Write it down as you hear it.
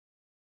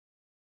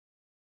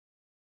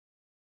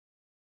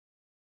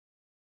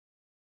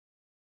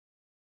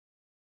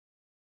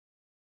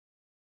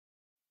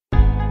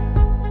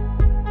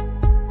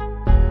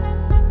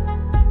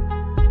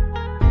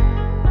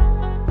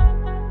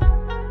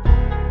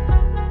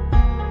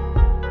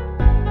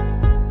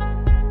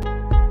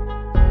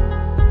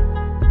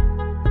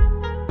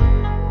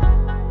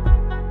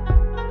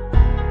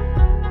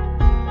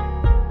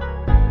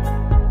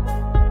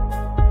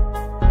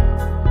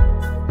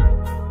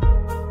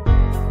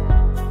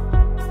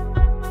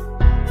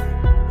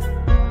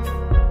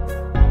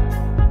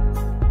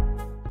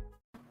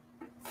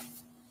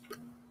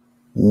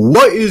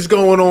What is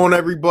going on,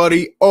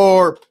 everybody?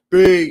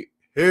 RB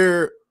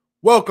here.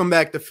 Welcome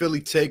back to Philly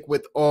Take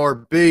with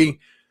RB.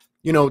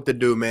 You know what to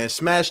do, man.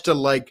 Smash the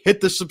like, hit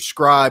the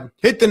subscribe,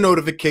 hit the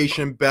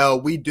notification bell.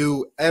 We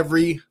do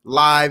every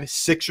live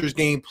Sixers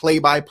game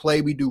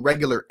play-by-play. We do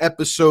regular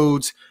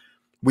episodes.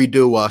 We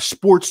do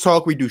sports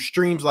talk. We do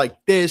streams like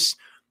this.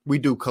 We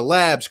do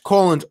collabs,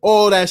 call-ins,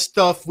 all that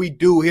stuff we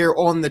do here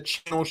on the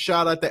channel.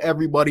 Shout out to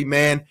everybody,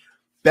 man.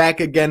 Back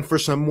again for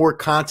some more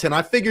content.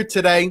 I figured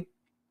today,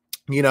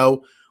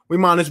 we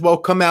might as well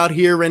come out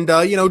here and,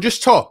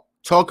 just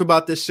talk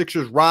about this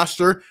Sixers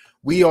roster.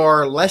 We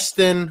are less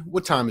than,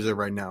 what time is it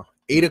right now?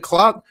 8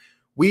 o'clock.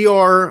 We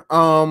are,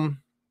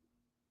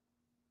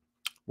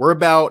 we're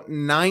about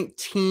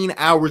 19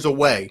 hours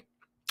away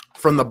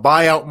from the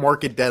buyout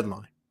market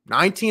deadline.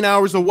 19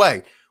 hours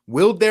away.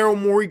 Will Daryl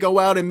Morey go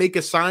out and make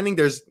a signing?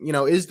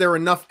 Is there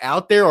enough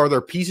out there? Are there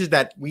pieces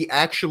that we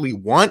actually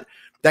want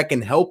that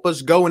can help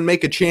us go and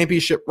make a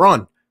championship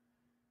run?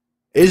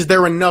 Is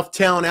there enough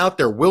talent out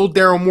there? Will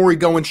Daryl Morey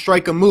go and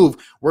strike a move?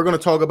 We're going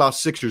to talk about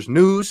Sixers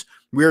news.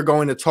 We're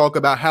going to talk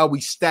about how we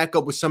stack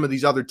up with some of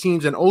these other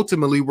teams. And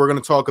ultimately, we're going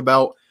to talk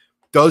about,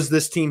 does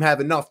this team have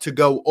enough to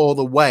go all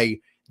the way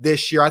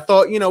this year? I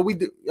thought, we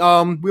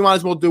might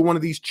as well do one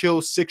of these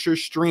chill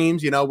Sixers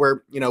streams,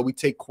 where, we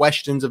take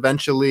questions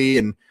eventually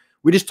and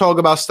we just talk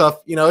about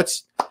stuff.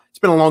 It's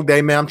been a long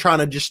day, man. I'm trying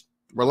to just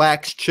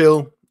relax,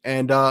 chill,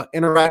 and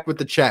interact with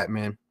the chat,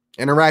 man.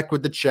 Interact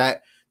with the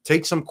chat.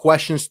 Take some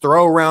questions,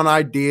 throw around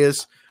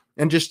ideas,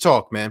 and just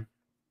talk, man.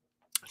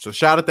 So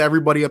shout out to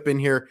everybody up in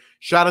here.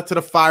 Shout out to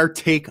the Fire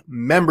Take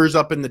members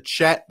up in the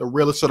chat, the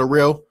realest of the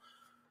real.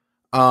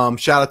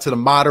 Shout out to the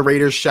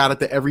moderators. Shout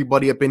out to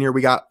everybody up in here.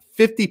 We got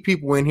 50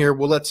 people in here.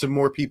 We'll let some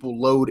more people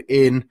load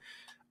in.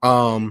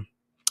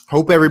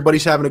 Hope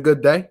everybody's having a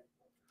good day.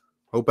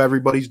 Hope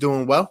everybody's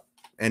doing well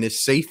and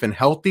is safe and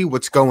healthy.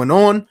 What's going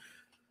on?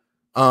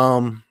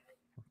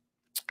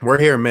 We're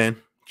here, man.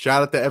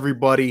 Shout out to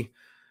everybody.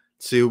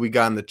 Let's see what we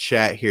got in the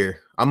chat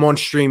here. I'm on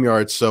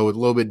StreamYard, so it's a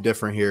little bit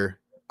different here.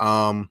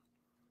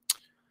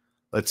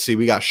 Let's see.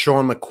 We got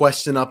Sean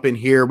McQuestion up in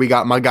here. We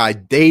got my guy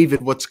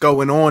David. What's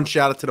going on?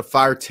 Shout out to the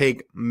Fire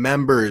Take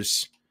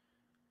members.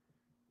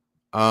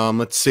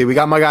 Let's see. We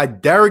got my guy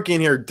Derek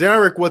in here.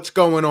 Derek, what's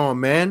going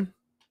on, man?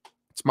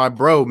 It's my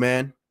bro,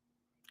 man.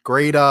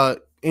 Great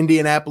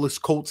Indianapolis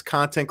Colts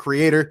content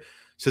creator.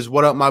 Says,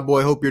 what up, my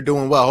boy? Hope you're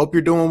doing well. Hope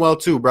you're doing well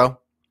too, bro.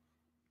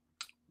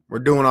 We're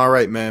doing all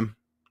right, man.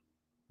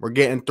 We're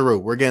getting through.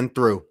 We're getting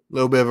through. A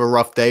little bit of a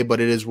rough day,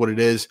 but it is what it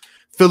is.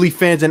 Philly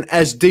fans and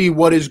SD,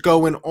 what is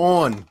going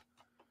on?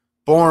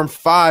 Barm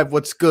 5,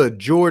 what's good?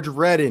 George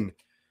Redden,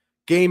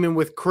 Gaming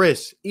with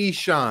Chris,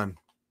 Eshan,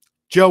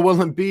 Joel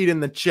Embiid in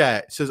the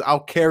chat. Says,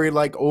 I'll carry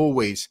like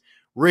always.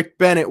 Rick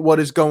Bennett, what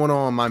is going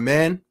on, my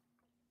man?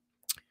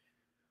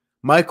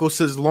 Michael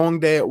says, long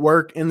day at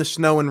work in the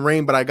snow and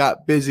rain, but I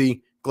got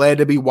busy. Glad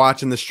to be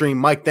watching the stream.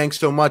 Mike, thanks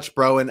so much,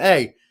 bro. And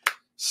hey,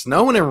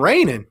 snowing and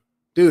raining.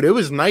 Dude, it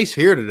was nice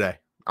here today.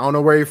 I don't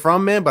know where you're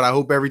from, man, but I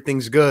hope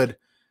everything's good.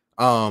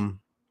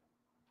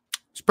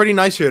 It's pretty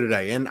nice here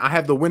today. And I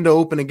have the window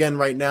open again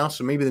right now,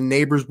 so maybe the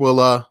neighbors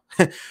will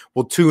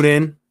will tune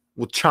in,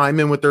 will chime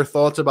in with their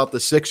thoughts about the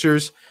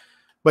Sixers.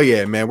 But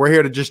yeah, man, we're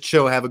here to just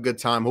chill, have a good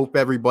time. Hope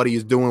everybody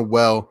is doing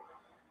well.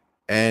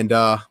 And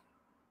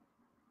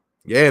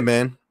yeah,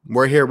 man,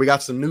 we're here. We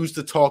got some news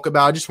to talk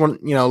about. I just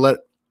want, let a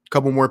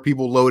couple more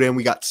people load in.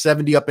 We got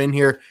 70 up in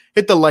here.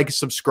 Hit the like and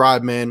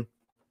subscribe, man.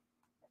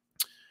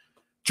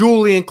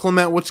 Julian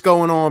Clement, what's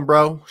going on,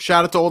 bro?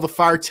 Shout out to all the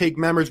Fire Take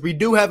members. We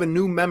do have a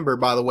new member,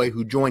 by the way,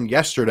 who joined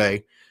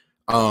yesterday.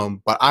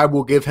 But I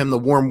will give him the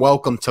warm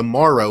welcome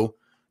tomorrow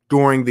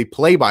during the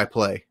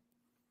play-by-play.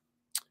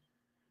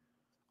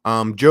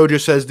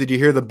 Jojo says, did you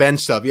hear the Ben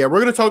stuff? Yeah,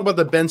 we're going to talk about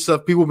the Ben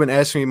stuff. People have been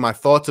asking me my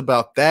thoughts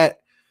about that.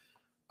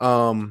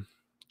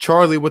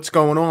 Charlie, what's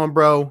going on,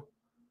 bro?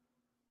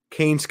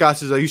 Kane Scott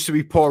says, I used to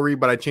be Paul Reed,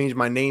 but I changed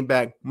my name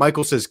back.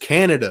 Michael says,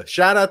 Canada.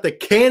 Shout out to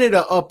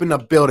Canada up in the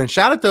building.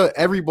 Shout out to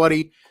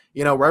everybody,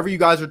 wherever you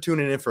guys are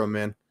tuning in from,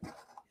 man.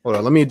 Hold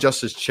on. Let me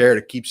adjust this chair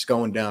that keeps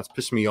going down. It's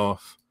pissing me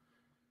off.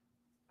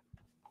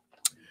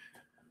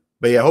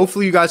 But, yeah,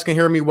 hopefully you guys can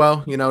hear me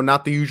well.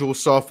 Not the usual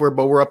software,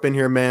 but we're up in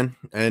here, man.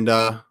 And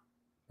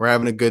we're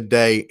having a good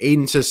day.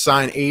 Aiden says,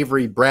 sign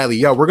Avery Bradley.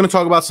 Yo, we're going to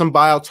talk about some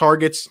buyout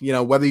targets,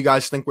 whether you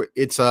guys think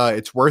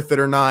it's worth it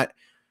or not.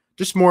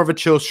 Just more of a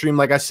chill stream.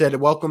 Like I said,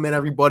 welcome in,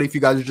 everybody. If you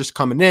guys are just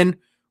coming in,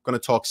 we're going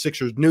to talk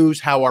Sixers news,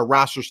 how our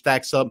roster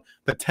stacks up,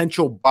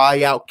 potential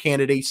buyout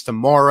candidates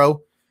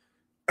tomorrow.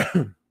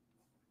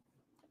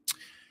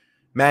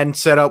 Madden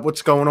setup,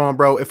 what's going on,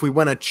 bro? If we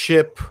win a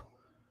chip,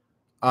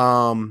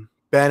 Ben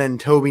and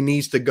Toby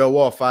needs to go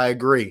off. I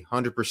agree,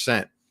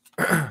 100%.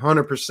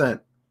 100%.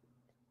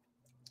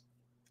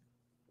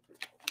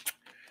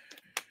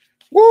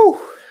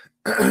 Woo!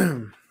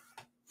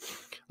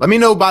 Let me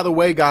know, by the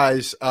way,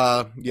 guys,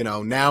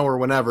 now or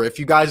whenever, if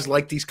you guys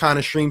like these kind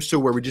of streams too,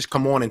 where we just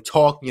come on and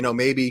talk,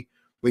 maybe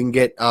we can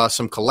get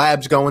some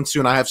collabs going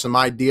soon. I have some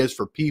ideas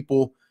for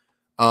people.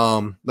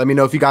 Let me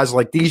know if you guys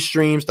like these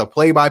streams, the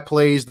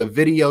play-by-plays, the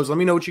videos. Let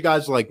me know what you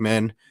guys like,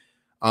 man.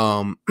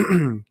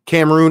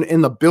 Cameroon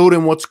in the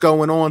building. What's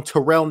going on?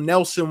 Terrell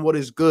Nelson, what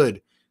is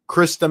good?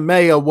 Krista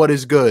Maya, what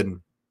is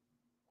good?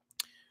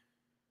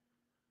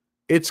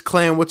 It's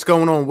Clan, what's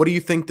going on? What do you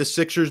think the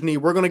Sixers need?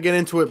 We're going to get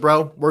into it,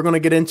 bro. We're going to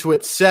get into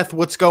it. Seth,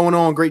 what's going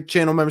on? Great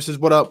channel member says,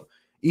 what up?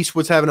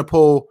 Eastwood's having a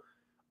poll.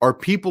 Are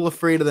people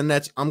afraid of the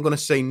Nets? I'm going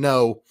to say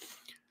no.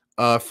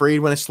 Afraid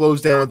when it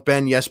slows down with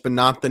Ben, yes, but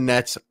not the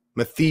Nets.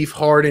 Mathief,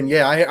 Harden.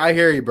 Yeah, I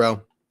hear you,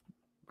 bro.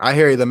 I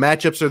hear you. The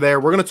matchups are there.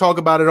 We're going to talk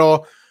about it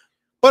all.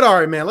 But all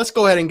right, man, let's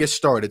go ahead and get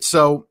started.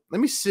 So let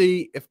me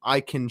see if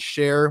I can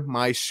share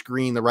my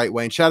screen the right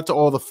way. And shout out to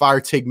all the Fire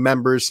Take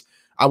members.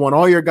 I want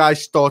all your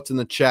guys' thoughts in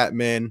the chat,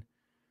 man.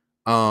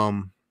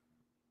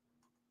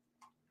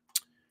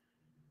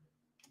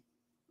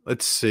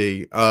 Let's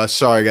see.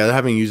 Sorry, guys. I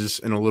haven't used this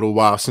in a little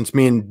while since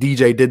me and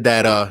DJ did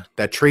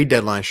that trade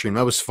deadline stream.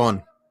 That was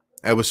fun.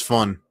 That was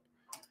fun.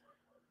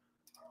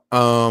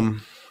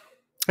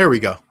 Here we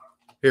go.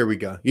 Here we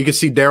go. You can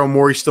see Daryl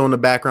Morey still in the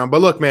background.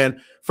 But look,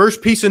 man,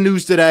 first piece of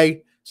news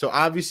today. So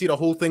obviously the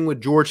whole thing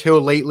with George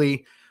Hill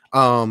lately.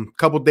 A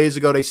couple days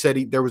ago, they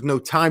said there was no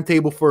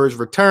timetable for his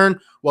return.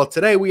 Well,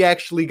 today we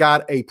actually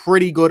got a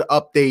pretty good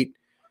update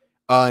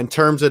in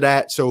terms of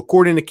that. So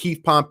according to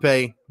Keith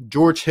Pompey,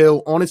 George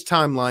Hill on his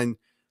timeline,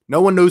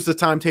 no one knows the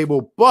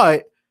timetable,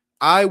 but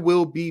I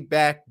will be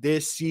back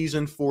this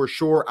season for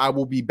sure. I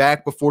will be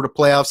back before the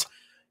playoffs.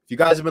 If you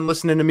guys have been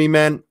listening to me,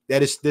 man,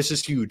 this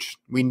is huge.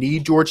 We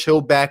need George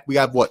Hill back. We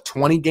have,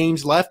 20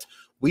 games left?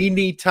 We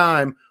need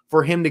time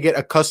for him to get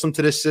accustomed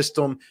to this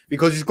system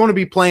because he's going to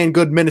be playing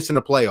good minutes in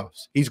the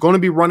playoffs. He's going to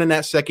be running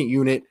that second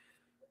unit.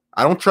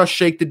 I don't trust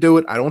Shake to do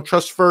it. I don't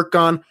trust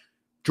Furkan.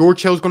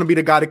 George Hill's going to be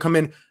the guy to come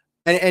in.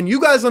 And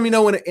you guys let me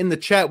know in the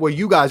chat what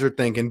you guys are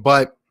thinking.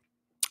 But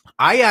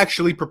I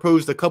actually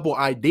proposed a couple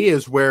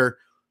ideas where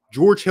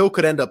George Hill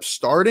could end up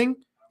starting.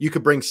 You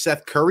could bring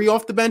Seth Curry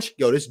off the bench.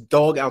 Yo, this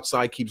dog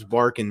outside keeps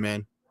barking,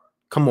 man.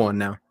 Come on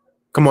now.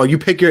 Come on. You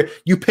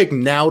pick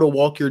now to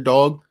walk your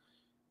dog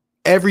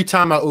every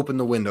time I open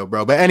the window,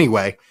 bro. But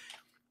anyway,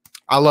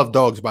 I love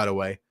dogs, by the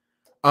way.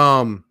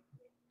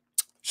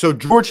 So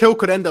George Hill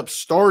could end up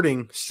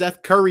starting.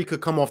 Seth Curry could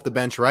come off the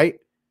bench, right?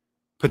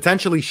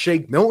 Potentially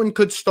Shake Milton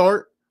could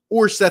start,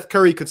 or Seth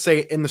Curry could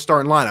say in the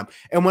starting lineup.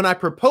 And when I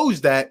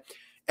proposed that,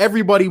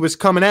 everybody was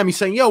coming at me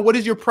saying, yo, what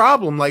is your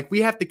problem? Like,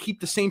 we have to keep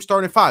the same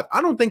starting five.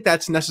 I don't think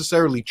that's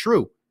necessarily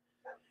true.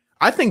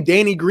 I think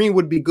Danny Green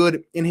would be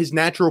good in his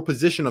natural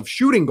position of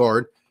shooting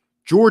guard.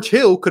 George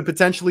Hill could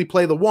potentially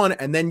play the one,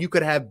 and then you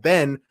could have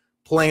Ben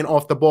playing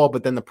off the ball.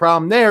 But then the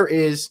problem there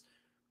is,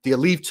 do you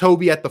leave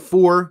Toby at the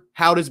four?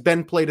 How does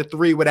Ben play the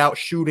three without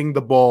shooting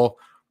the ball?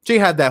 So you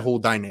have that whole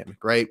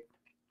dynamic, right?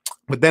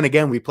 But then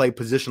again, we play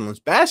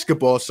positionless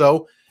basketball.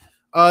 So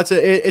it's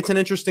an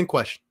interesting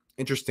question.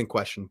 Interesting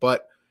question.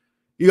 But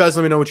you guys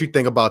let me know what you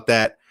think about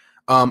that.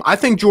 I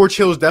think George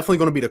Hill is definitely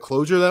going to be the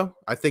closer, though.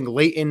 I think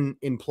late in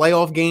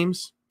playoff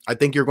games, I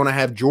think you're going to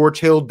have George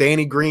Hill,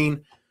 Danny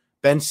Green,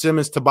 Ben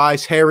Simmons,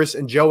 Tobias Harris,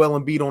 and Joel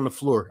Embiid on the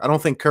floor. I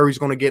don't think Curry's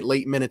going to get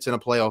late minutes in a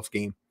playoff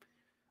game.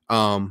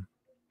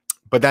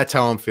 But that's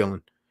how I'm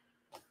feeling.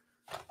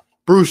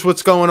 Bruce,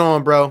 what's going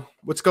on, bro?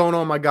 What's going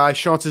on, my guy?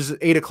 Sean says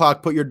 8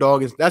 o'clock, put your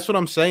dog in. That's what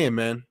I'm saying,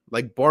 man.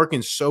 Like,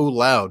 barking so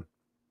loud.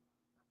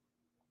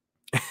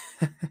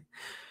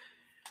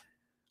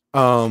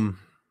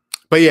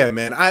 But yeah,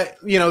 man,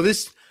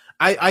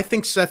 I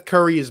think Seth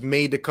Curry is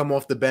made to come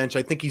off the bench.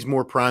 I think he's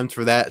more primed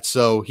for that.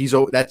 So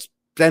that's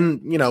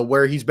been,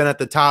 where he's been at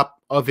the top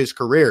of his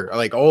career.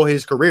 Like, all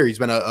his career, he's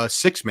been a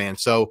six man.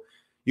 So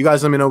you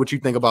guys let me know what you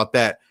think about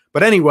that.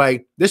 But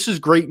anyway, this is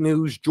great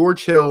news.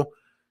 George Hill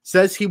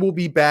says he will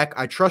be back.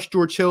 I trust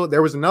George Hill.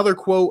 There was another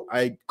quote.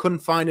 I couldn't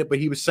find it, but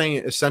he was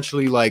saying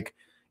essentially like,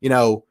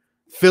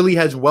 Philly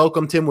has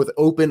welcomed him with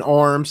open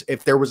arms.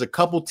 If there was a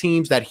couple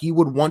teams that he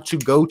would want to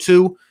go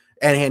to,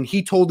 and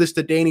he told this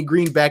to Danny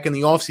Green back in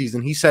the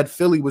offseason, he said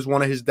Philly was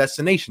one of his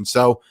destinations.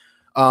 So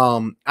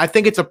I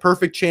think it's a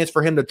perfect chance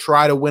for him to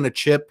try to win a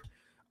chip.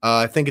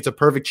 I think it's a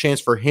perfect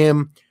chance for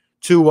him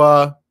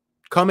to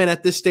come in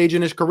at this stage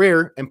in his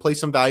career and play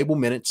some valuable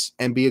minutes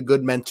and be a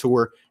good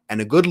mentor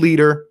and a good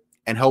leader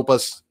and help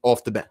us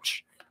off the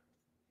bench.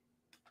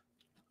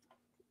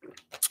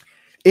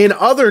 In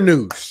other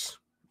news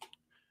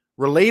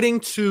relating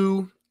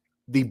to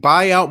the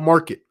buyout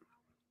market,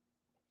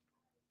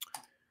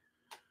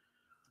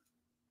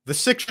 the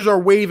Sixers are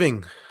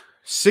waiving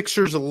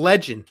Sixers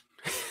legend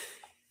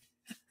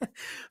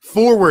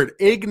forward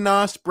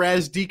Ignas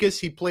Brazdeikis.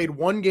 He played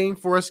one game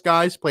for us,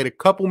 guys, played a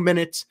couple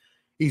minutes.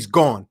 He's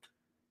gone.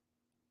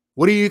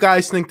 What do you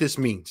guys think this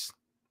means?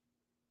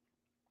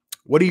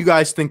 What do you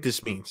guys think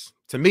this means?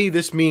 To me,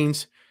 this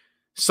means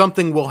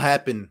something will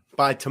happen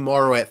by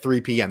tomorrow at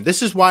 3 p.m.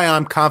 This is why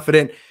I'm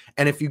confident.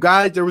 And if you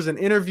guys, there was an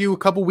interview a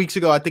couple weeks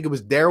ago, I think it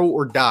was Daryl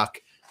or Doc,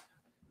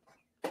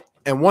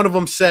 and one of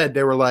them said,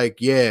 they were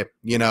like, yeah,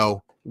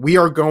 we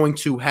are going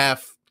to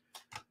have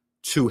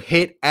to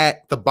hit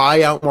at the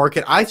buyout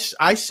market. I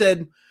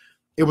said,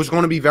 it was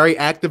going to be very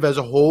active as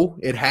a whole.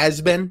 It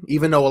has been,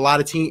 even though a lot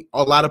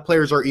of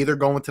players are either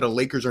going to the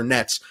Lakers or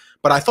Nets.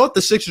 But I thought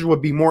the Sixers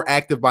would be more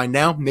active by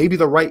now. Maybe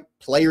the right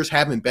players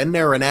haven't been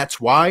there, and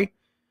that's why.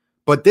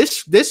 But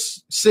this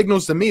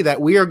signals to me that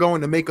we are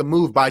going to make a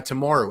move by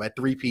tomorrow at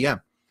 3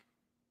 p.m.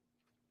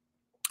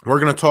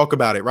 We're going to talk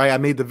about it, right? I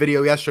made the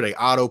video yesterday.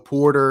 Otto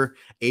Porter,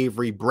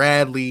 Avery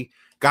Bradley,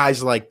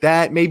 guys like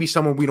that. Maybe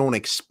someone we don't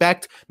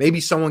expect. Maybe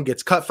someone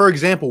gets cut. For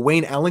example,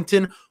 Wayne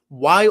Ellington.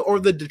 Why are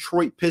the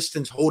Detroit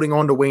Pistons holding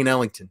on to Wayne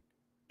Ellington?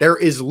 There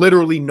is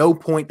literally no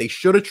point. They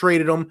should have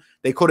traded him.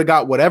 They could have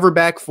got whatever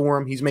back for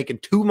him. He's making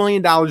 $2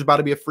 million, about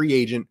to be a free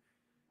agent,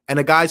 and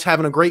the guy's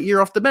having a great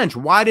year off the bench.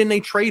 Why didn't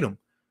they trade him?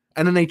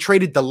 And then they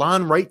traded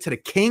DeLon Wright to the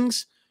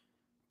Kings.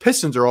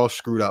 Pistons are all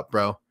screwed up,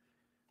 bro.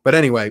 But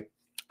anyway,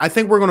 I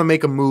think we're going to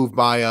make a move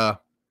by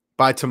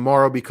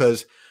tomorrow,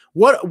 because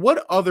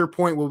what other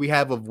point will we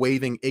have of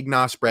waiving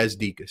Ignas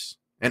Brazdeikis?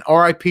 And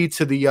RIP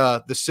to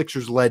the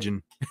Sixers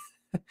legend.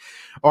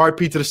 RIP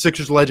to the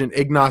Sixers legend,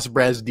 Ignas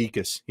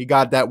Brazdeikis. He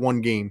got that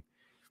one game.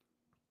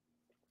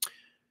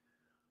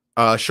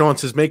 Sean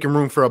says, making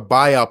room for a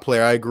buyout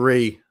player. I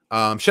agree.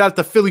 Shout out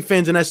to Philly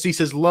Fans and SD,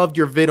 says, loved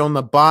your vid on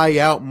the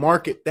buyout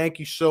market. Thank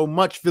you so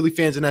much, Philly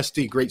Fans and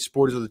SD. Great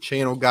supporters of the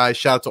channel, guys.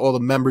 Shout out to all the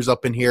members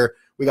up in here.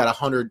 We got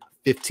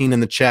 115 in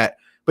the chat.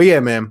 But yeah,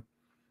 man,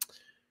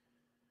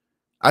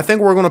 I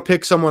think we're going to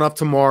pick someone up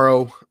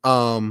tomorrow.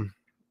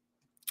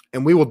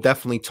 And we will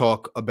definitely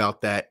talk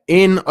about that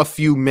in a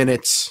few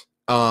minutes.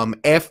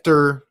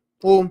 After,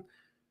 we'll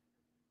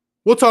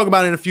talk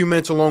about it in a few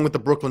minutes along with the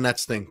Brooklyn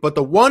Nets thing. But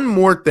the one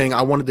more thing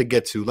I wanted to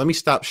get to, let me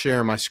stop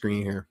sharing my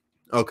screen here.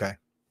 Okay.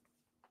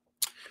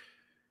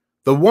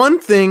 The one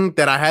thing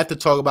that I had to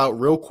talk about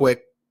real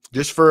quick,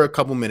 just for a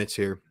couple minutes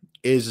here,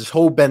 is this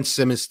whole Ben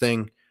Simmons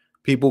thing.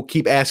 People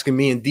keep asking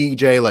me and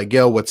DJ, like,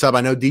 yo, what's up?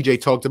 I know DJ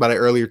talked about it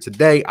earlier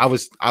today. I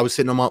was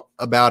hitting him up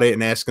about it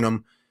and asking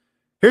him.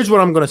 Here's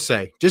what I'm going to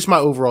say. Just my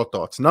overall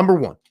thoughts. Number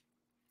one,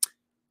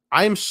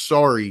 I am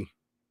sorry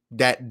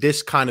that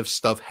this kind of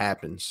stuff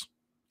happens.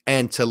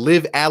 And to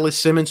Liv Alice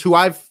Simmons, who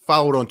I've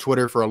followed on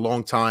Twitter for a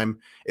long time.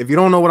 If you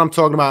don't know what I'm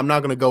talking about, I'm not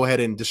going to go ahead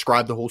and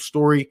describe the whole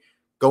story.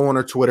 Go on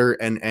her Twitter,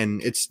 and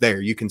it's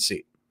there. You can see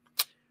it.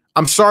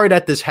 I'm sorry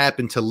that this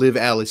happened to Liv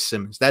Alice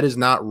Simmons. That is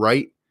not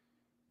right.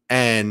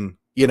 And,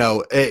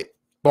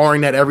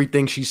 barring that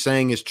everything she's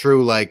saying is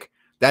true, like,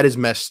 that is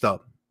messed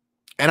up.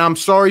 And I'm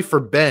sorry for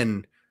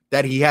Ben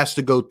that he has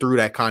to go through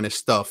that kind of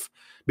stuff,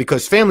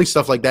 because family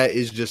stuff like that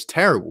is just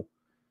terrible.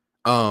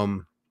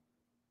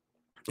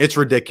 It's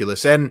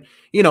ridiculous. And,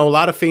 a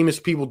lot of famous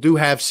people do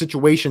have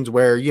situations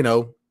where,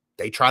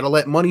 they try to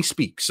let money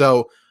speak.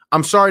 So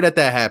I'm sorry that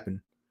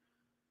happened.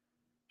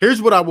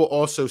 Here's what I will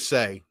also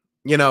say.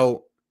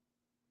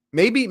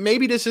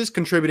 Maybe this is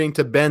contributing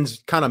to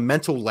Ben's kind of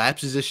mental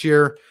lapses this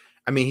year.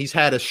 I mean, he's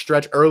had a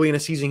stretch early in the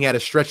season. He had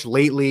a stretch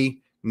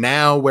lately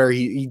now where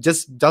he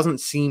just doesn't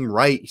seem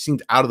right. He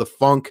seems out of the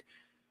funk.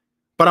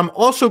 But I'm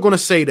also going to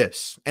say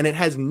this, and it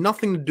has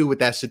nothing to do with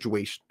that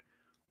situation.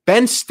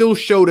 Ben still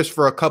showed us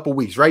for a couple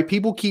weeks, right?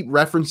 People keep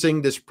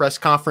referencing this press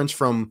conference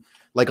from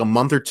like a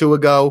month or two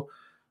ago,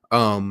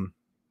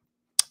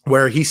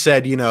 where he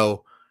said,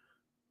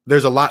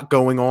 there's a lot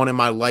going on in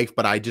my life,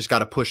 but I just got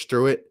to push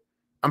through it.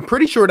 I'm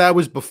pretty sure that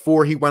was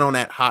before he went on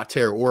that hot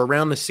tear, or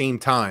around the same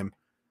time.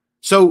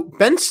 So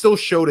Ben still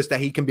showed us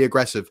that he can be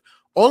aggressive.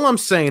 All I'm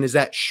saying is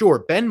that, sure,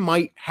 Ben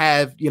might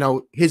have,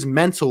 his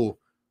mental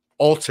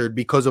altered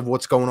because of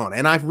what's going on.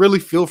 And I really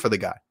feel for the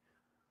guy.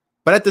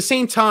 But at the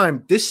same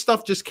time, this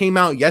stuff just came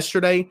out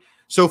yesterday.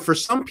 So for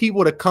some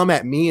people to come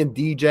at me and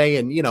DJ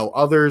and,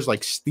 others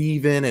like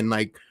Steven and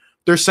like,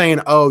 they're saying,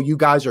 oh, you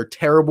guys are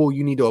terrible,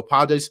 you need to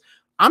apologize.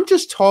 I'm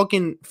just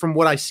talking from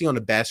what I see on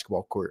the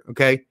basketball court,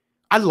 okay?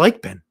 I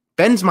like Ben.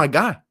 Ben's my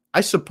guy.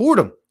 I support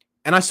him.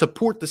 And I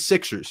support the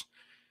Sixers.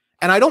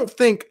 And I don't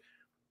think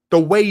the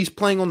way he's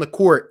playing on the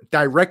court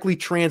directly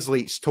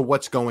translates to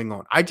what's going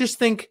on. I just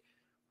think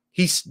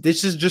this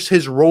is just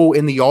his role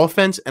in the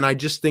offense, and I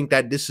just think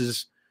that this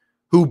is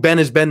who Ben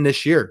has been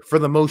this year for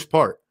the most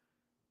part.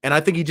 And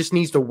I think he just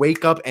needs to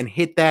wake up and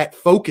hit that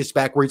focus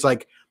back where he's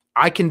like,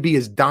 I can be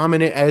as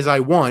dominant as I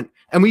want.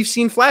 And we've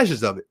seen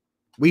flashes of it.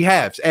 We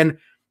have. And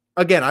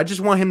again, I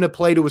just want him to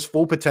play to his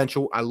full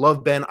potential. I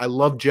love Ben. I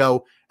love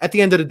Joe. At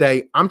the end of the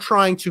day, I'm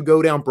trying to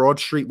go down Broad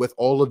Street with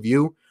all of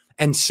you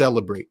and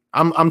celebrate.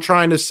 I'm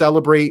trying to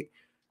celebrate,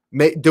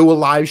 do a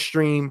live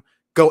stream,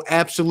 go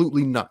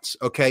absolutely nuts,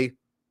 okay?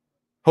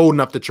 Holding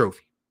up the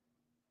trophy.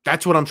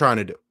 That's what I'm trying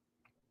to do.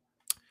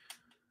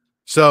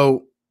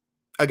 So,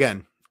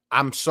 again,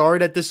 I'm sorry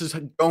that this is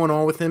going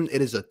on with him.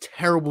 It is a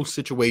terrible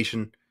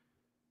situation.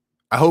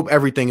 I hope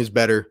everything is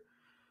better.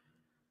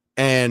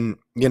 And,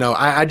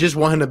 I just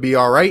want him to be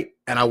all right,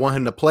 and I want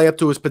him to play up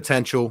to his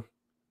potential.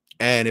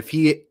 And if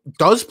he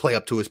does play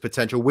up to his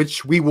potential,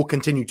 which we will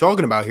continue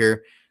talking about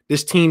here,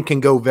 this team can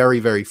go very,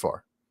 very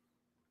far.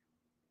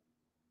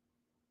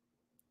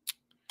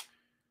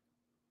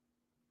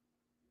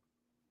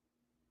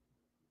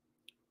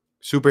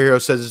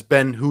 Superhero says it's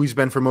been who he's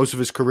been for most of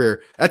his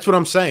career. That's what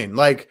I'm saying.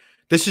 Like,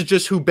 this is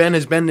just who Ben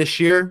has been this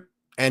year.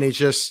 And it's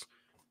just,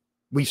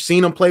 we've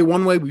seen him play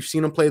one way. We've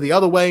seen him play the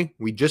other way.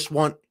 We just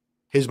want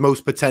his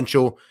most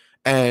potential.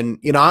 And,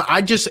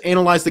 I just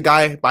analyze the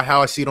guy by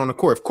how I see it on the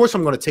court. Of course,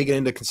 I'm going to take it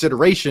into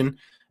consideration,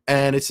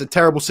 and it's a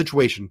terrible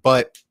situation.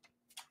 But,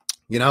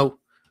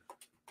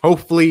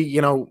 hopefully,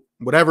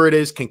 whatever it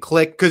is can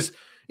click. Because,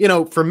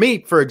 for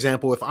me, for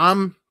example, if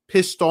I'm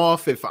pissed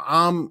off, if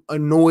I'm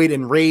annoyed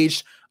and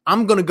raged,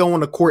 I'm going to go on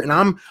the court.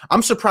 And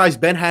I'm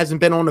surprised Ben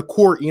hasn't been on the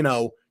court,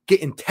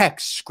 getting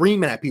texts,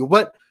 screaming at people.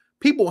 But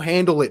people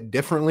handle it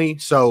differently.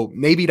 So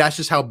maybe that's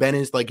just how Ben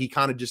is. Like, he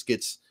kind of just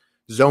gets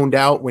zoned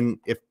out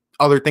if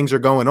other things are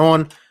going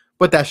on.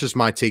 But that's just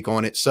my take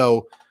on it.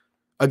 So,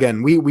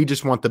 again, we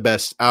just want the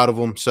best out of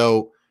him.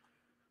 So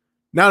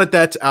now that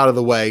that's out of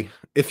the way,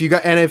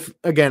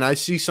 again, I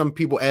see some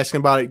people asking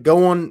about it,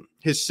 go on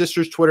his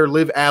sister's Twitter,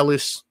 Liv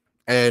Alice,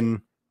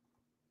 and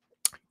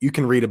you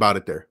can read about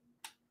it there.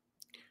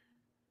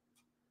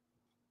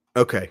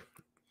 Okay.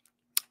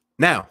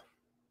 Now,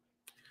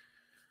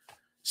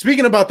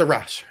 speaking about the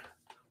roster,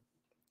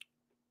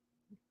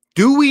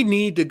 do we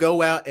need to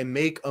go out and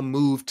make a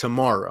move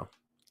tomorrow?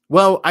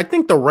 Well, I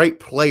think the right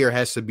player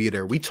has to be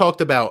there. We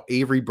talked about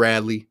Avery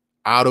Bradley,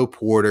 Otto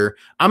Porter.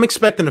 I'm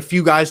expecting a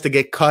few guys to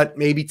get cut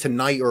maybe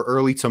tonight or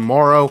early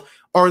tomorrow.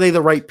 Are they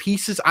the right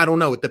pieces? I don't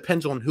know. It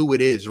depends on who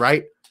it is,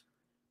 right?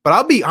 But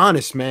I'll be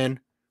honest, man.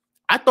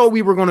 I thought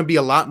we were going to be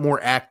a lot more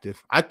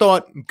active. I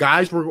thought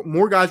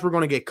more guys were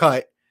going to get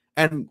cut.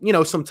 And,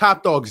 some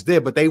top dogs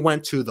did, but they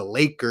went to the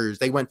Lakers.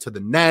 They went to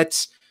the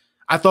Nets.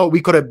 I thought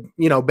we could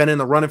have, been in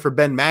the running for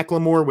Ben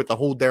McLemore with the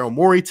whole Daryl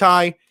Morey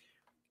tie.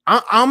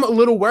 I'm a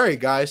little worried,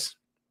 guys.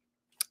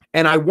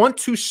 And I want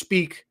to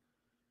speak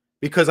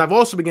because I've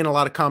also been getting a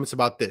lot of comments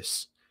about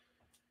this.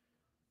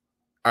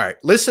 All right,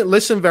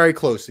 listen very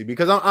closely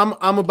because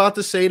I'm about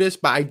to say this,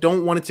 but I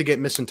don't want it to get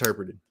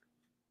misinterpreted.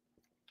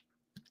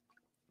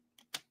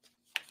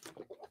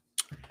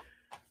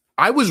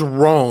 I was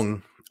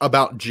wrong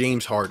about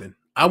James Harden.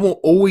 I will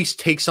always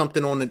take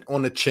something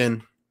on the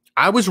chin.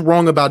 I was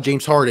wrong about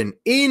James Harden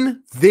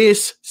in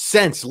this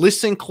sense.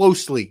 Listen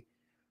closely.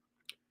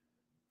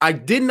 I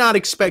did not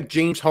expect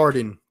James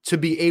Harden to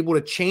be able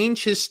to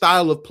change his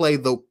style of play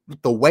the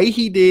way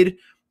he did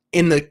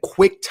in the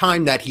quick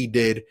time that he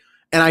did.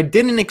 And I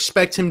didn't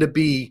expect him to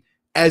be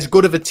as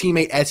good of a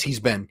teammate as he's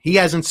been. He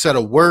hasn't said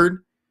a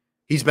word.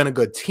 He's been a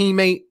good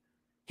teammate.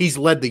 He's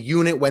led the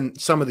unit when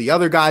some of the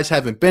other guys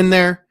haven't been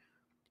there.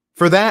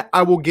 For that,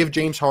 I will give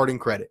James Harden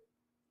credit.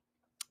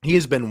 He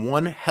has been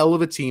one hell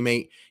of a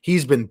teammate.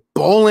 He's been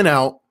balling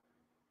out,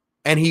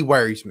 and he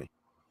worries me.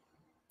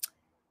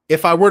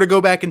 If I were to go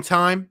back in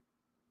time,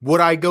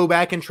 would I go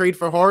back and trade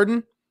for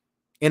Harden?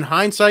 In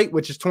hindsight,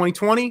 which is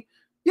 2020,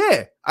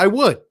 yeah, I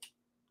would.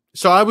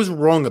 So I was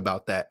wrong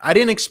about that. I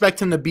didn't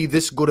expect him to be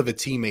this good of a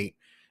teammate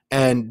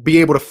and be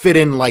able to fit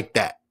in like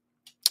that.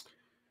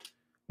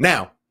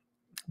 Now,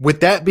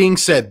 with that being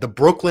said, the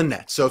Brooklyn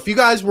Nets. So if you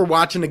guys were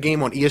watching the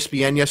game on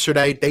ESPN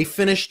yesterday, they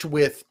finished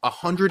with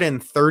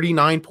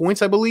 139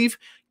 points, I believe.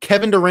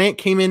 Kevin Durant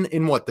came in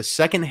the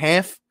second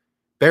half,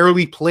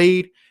 barely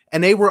played,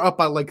 and they were up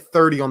by like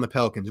 30 on the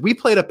Pelicans. We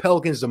play the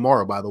Pelicans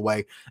tomorrow, by the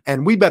way,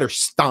 and we better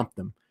stomp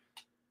them.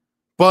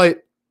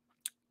 But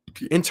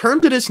in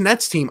terms of this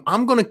Nets team,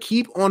 I'm going to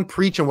keep on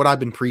preaching what I've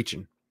been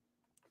preaching.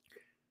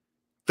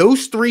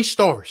 Those three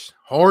stars,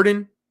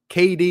 Harden,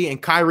 KD,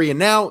 and Kyrie, and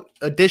now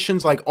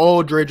additions like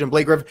Aldridge and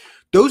Blake Griffin,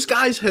 those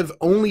guys have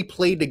only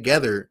played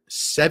together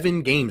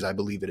 7 games, I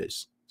believe it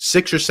is.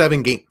 6 or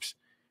 7 games.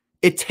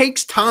 It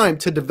takes time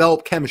to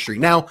develop chemistry.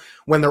 Now,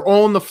 when they're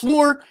all on the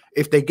floor,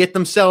 if they get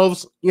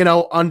themselves,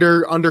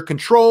 under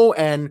control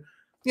and,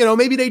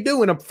 maybe they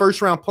do in a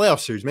first-round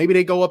playoff series. Maybe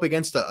they go up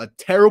against a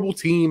terrible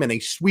team and they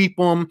sweep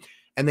them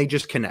and they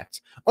just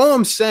connect. All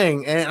I'm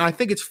saying, and I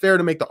think it's fair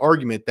to make the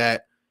argument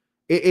that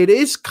it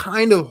is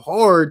kind of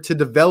hard to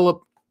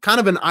develop kind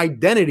of an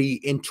identity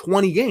in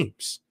 20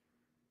 games,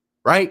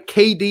 right?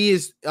 KD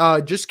is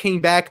just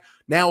came back.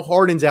 Now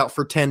Harden's out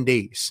for 10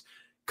 days.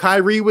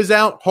 Kyrie was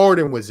out.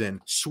 Harden was in.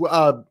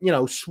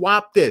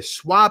 Swap this,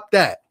 swap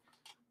that.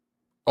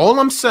 All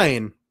I'm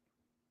saying,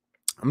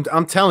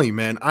 I'm telling you,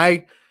 man,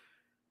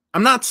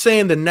 I'm not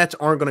saying the Nets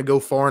aren't going to go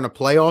far in the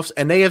playoffs,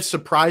 and they have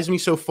surprised me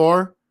so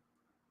far.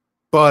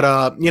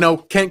 But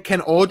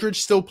can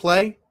Aldridge still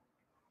play?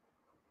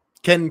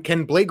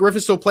 Can Blake Griffin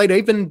still play?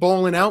 They've been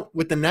balling out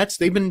with the Nets.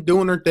 They've been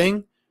doing their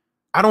thing.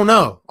 I don't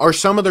know. Are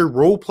some of their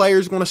role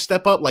players going to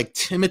step up, like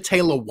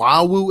Timothé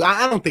Luwawu?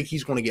 I don't think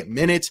he's going to get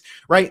minutes,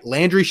 right?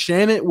 Landry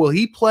Shamet, will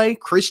he play?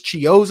 Chris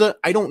Chiozza?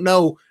 I don't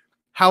know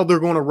how they're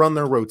going to run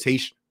their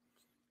rotation.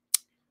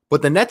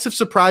 But the Nets have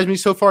surprised me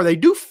so far. I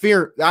do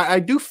fear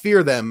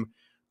them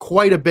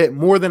quite a bit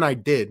more than I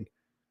did.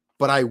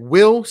 But I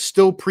will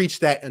still preach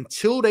that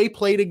until they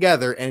play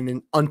together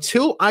and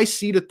until I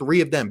see the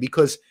three of them,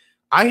 because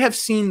I have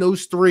seen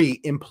those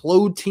three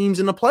implode teams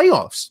in the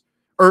playoffs,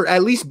 or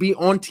at least be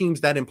on teams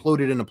that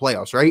imploded in the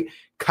playoffs, right?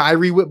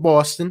 Kyrie with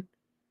Boston,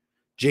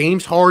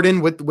 James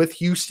Harden with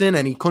Houston,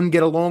 and he couldn't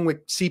get along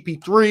with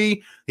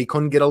CP3. He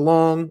couldn't get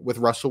along with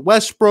Russell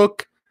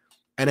Westbrook.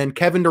 And then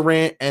Kevin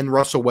Durant and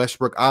Russell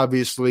Westbrook,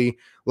 obviously,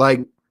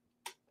 like,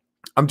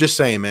 I'm just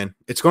saying, man,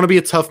 it's going to be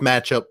a tough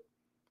matchup.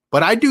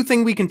 But I do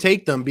think we can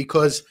take them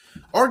because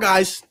our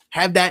guys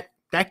have that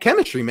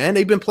chemistry, man.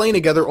 They've been playing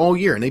together all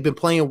year, and they've been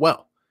playing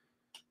well.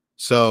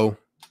 So,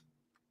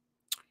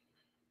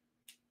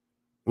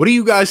 what do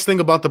you guys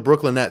think about the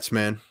Brooklyn Nets,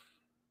 man?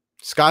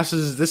 Scott says,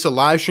 is this a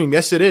live stream?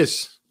 Yes, it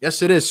is.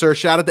 Yes, it is, sir.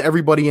 Shout out to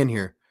everybody in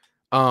here.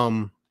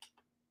 I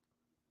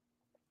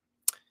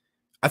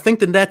think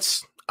the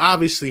Nets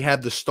obviously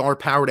have the star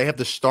power. They have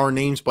the star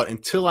names, but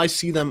until I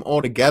see them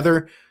all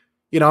together,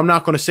 I'm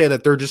not going to say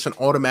that they're just an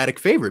automatic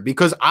favorite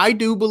because I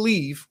do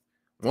believe,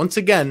 once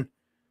again,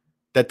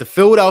 that the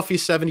Philadelphia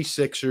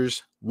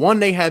 76ers, one,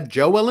 they have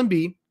Joel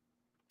Embiid,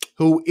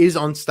 who is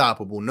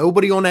unstoppable.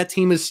 Nobody on that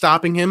team is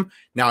stopping him.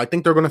 Now, I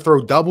think they're going to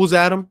throw doubles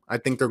at him. I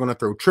think they're going to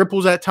throw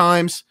triples at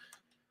times.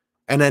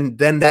 And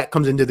then that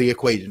comes into the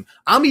equation.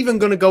 I'm even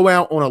going to go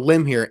out on a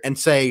limb here and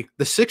say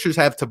the Sixers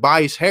have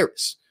Tobias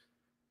Harris.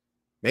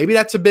 Maybe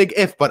that's a big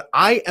if, but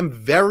I am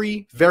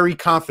very, very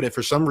confident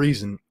for some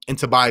reason in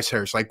Tobias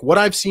Harris. Like what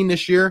I've seen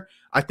this year,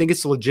 I think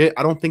it's legit.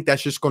 I don't think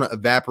that's just going to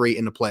evaporate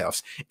in the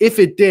playoffs. If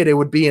it did, it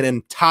would be an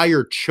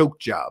entire choke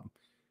job.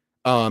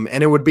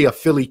 And it would be a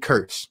Philly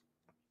curse.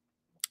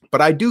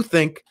 But I do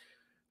think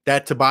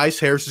that Tobias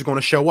Harris is going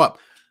to show up.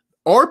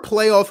 Our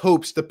playoff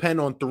hopes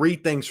depend on three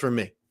things for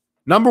me.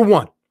 Number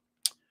one,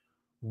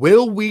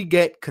 will we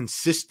get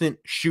consistent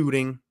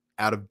shooting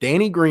out of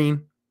Danny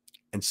Green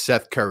and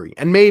Seth Curry?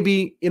 And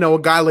maybe, a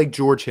guy like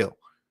George Hill.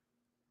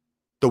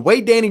 The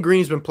way Danny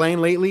Green's been playing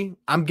lately,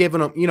 I'm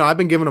giving him, I've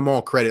been giving him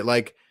all credit.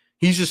 Like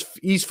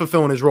he's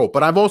fulfilling his role.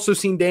 But I've also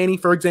seen Danny,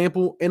 for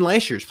example, in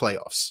last year's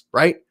playoffs,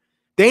 right?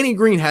 Danny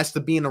Green has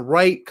to be in the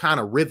right kind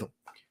of rhythm.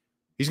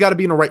 He's got to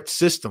be in the right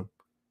system.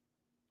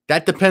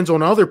 That depends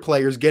on other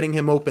players getting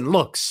him open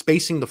looks,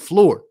 spacing the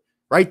floor,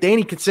 right?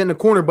 Danny can sit in the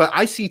corner, but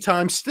I see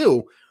times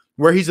still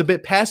where he's a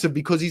bit passive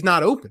because he's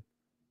not open,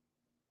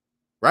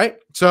 right?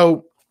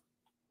 So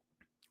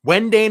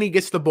when Danny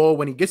gets the ball,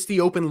 when he gets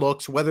the open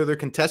looks, whether they're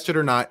contested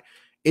or not,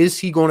 is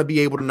he going to be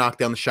able to knock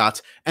down the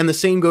shots? And the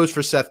same goes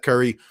for Seth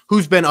Curry,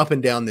 who's been up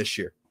and down this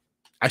year.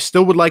 I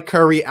still would like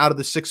Curry out of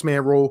the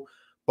six-man role,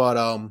 but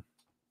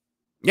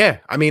yeah,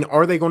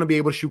 are they going to be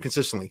able to shoot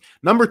consistently?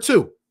 Number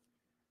two,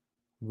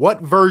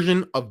 what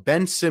version of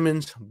Ben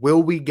Simmons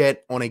will we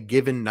get on a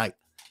given night?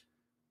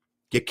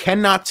 You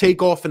cannot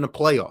take off in the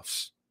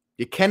playoffs.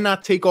 You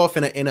cannot take off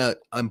in an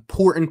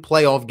important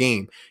playoff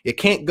game. You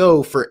can't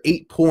go for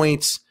 8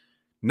 points,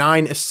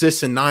 9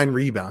 assists, and 9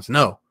 rebounds.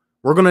 No,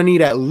 we're going to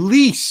need at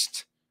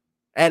least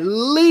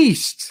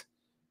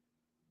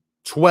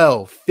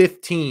 12,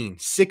 15,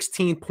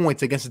 16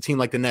 points against a team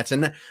like the Nets.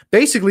 And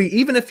basically,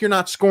 even if you're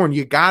not scoring,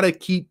 you got to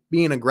keep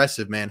being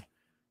aggressive, man,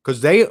 because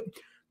they're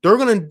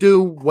going to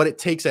do what it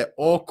takes at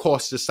all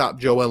costs to stop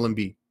Joel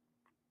Embiid.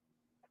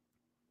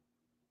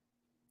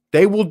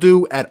 They will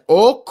do at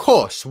all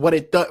costs what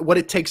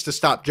it takes to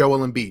stop Joel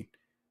Embiid.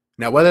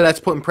 Now, whether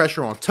that's putting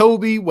pressure on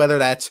Toby, whether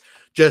that's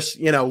just,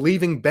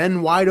 leaving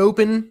Ben wide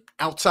open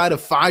outside of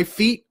 5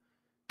 feet,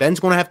 Ben's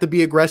going to have to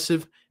be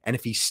aggressive. And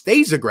if he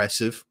stays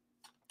aggressive,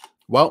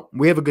 well,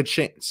 we have a good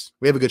chance.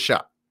 We have a good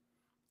shot.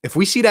 If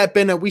we see that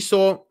Ben that we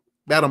saw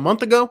about a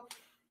month ago,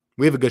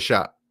 we have a good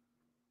shot.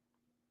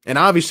 And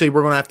obviously,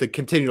 we're going to have to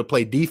continue to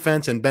play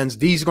defense, and Ben's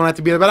D is going to have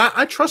to be there. But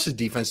I trust his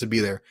defense to be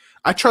there.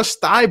 I trust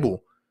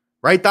Thybulle.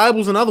 Right,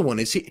 Thybulle's another one.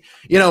 Is he?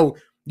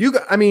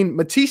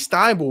 Matisse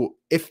Thybulle.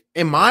 If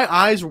in my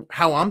eyes,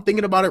 how I'm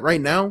thinking about it right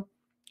now,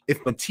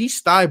 if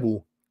Matisse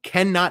Thybulle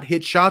cannot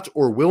hit shots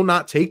or will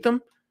not take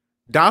them,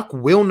 Doc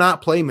will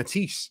not play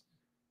Matisse,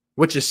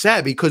 which is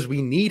sad because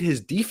we need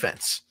his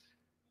defense.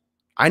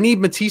 I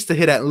need Matisse to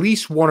hit at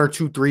least 1 or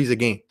 2 threes a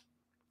game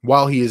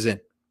while he is in,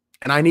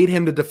 and I need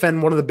him to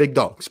defend one of the big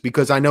dogs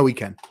because I know he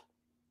can.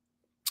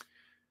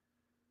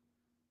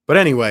 But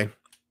anyway,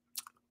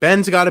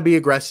 Ben's got to be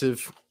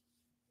aggressive.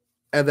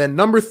 And then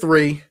number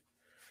 3,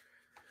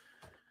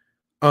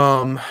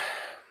 we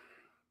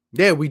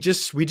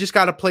just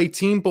got to play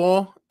team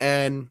ball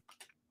and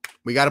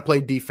we got to play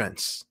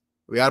defense.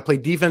 We got to play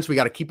defense. We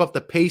got to keep up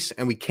the pace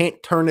and we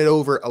can't turn it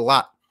over a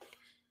lot.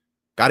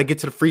 Got to get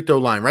to the free throw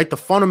line, right? The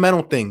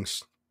fundamental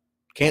things.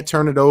 Can't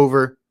turn it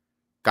over.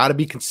 Got to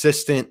be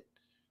consistent.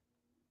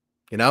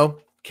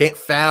 Can't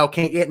foul.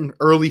 Can't get in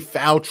early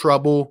foul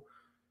trouble.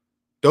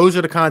 Those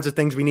are the kinds of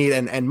things we need.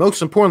 And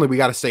most importantly, we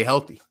got to stay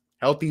healthy.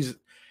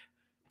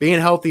 Being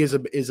healthy is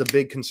a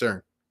big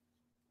concern.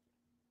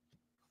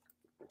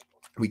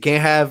 We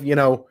can't have,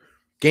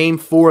 game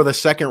 4 of the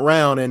second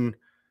round and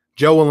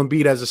Joel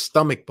Embiid has a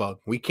stomach bug.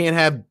 We can't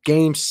have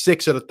game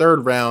 6 of the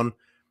third round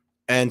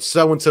and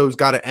so-and-so's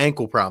got an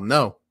ankle problem.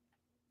 No,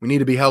 we need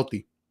to be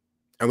healthy.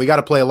 And we got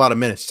to play a lot of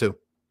minutes too.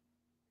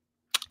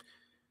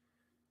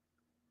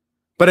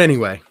 But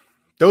anyway,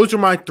 those are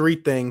my 3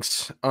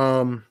 things.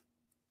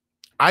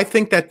 I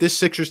think that this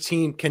Sixers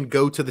team can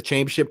go to the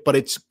championship, but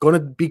it's going to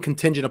be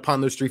contingent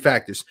upon those 3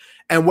 factors.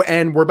 And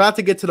we're about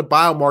to get to the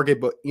buyout market,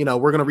 but,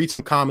 we're going to read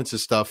some comments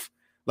and stuff.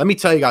 Let me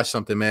tell you guys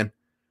something, man.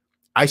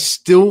 I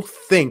still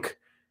think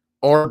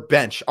Our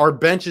bench. Our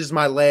bench is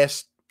my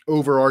last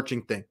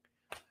overarching thing.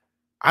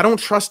 I don't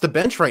trust the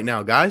bench right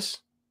now, guys.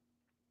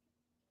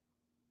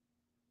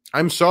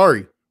 I'm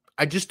sorry.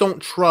 I just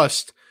don't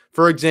trust,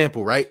 for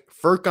example, right?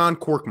 Furkan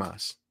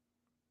Korkmaz.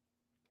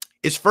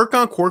 Is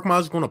Furkan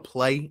Korkmaz going to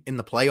play in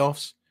the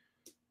playoffs?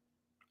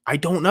 I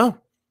don't know.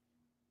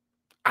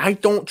 I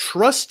don't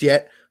trust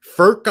yet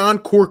Furkan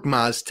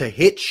Korkmaz to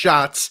hit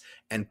shots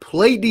and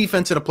play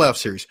defense in a playoff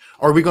series.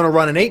 Are we going to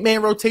run an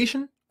 8-man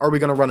rotation? Are we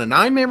going to run a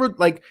 9-man?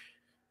 Like,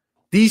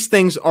 these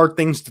things are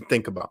things to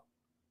think about.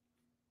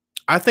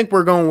 I think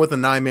we're going with a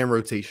 9-man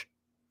rotation.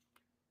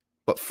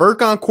 But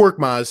Furkan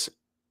Korkmaz,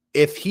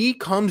 if he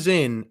comes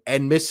in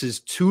and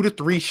misses 2 to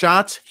 3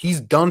 shots, he's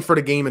done for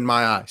the game in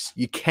my eyes.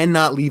 You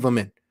cannot leave him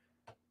in.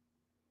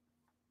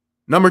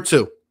 Number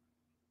 2,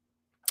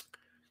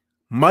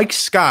 Mike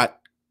Scott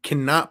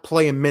cannot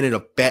play a minute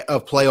of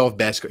playoff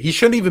basketball. He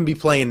shouldn't even be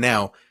playing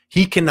now.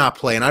 He cannot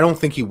play, and I don't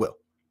think he will.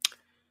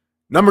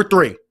 Number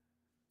 3,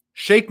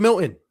 Shake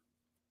Milton.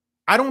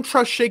 I don't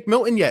trust Shake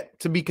Milton yet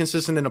to be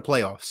consistent in the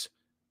playoffs.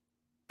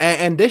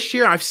 And this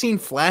year, I've seen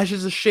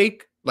flashes of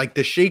Shake, like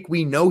the Shake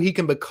we know he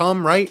can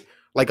become, right?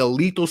 Like a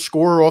lethal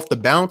scorer off the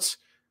bounce.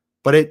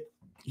 But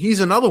he's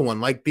another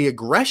one, like the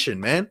aggression,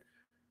 man.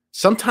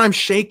 Sometimes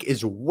Shake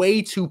is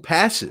way too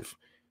passive,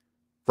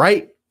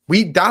 right?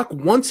 Doc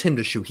wants him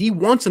to shoot. He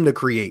wants him to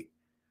create.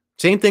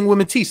 Same thing with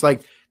Matisse.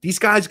 Like, these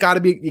guys got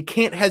to be, you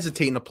can't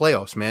hesitate in the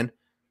playoffs, man.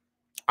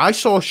 I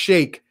saw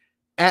Shake.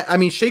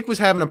 Shake was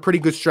having a pretty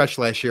good stretch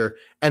last year,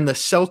 and the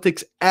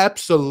Celtics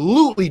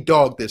absolutely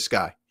dogged this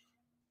guy.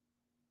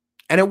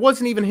 And it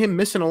wasn't even him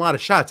missing a lot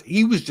of shots.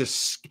 He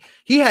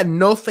had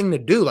nothing to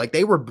do. Like,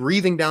 they were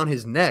breathing down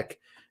his neck,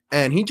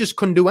 and he just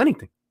couldn't do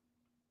anything.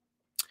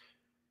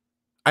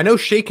 I know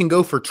Shake can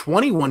go for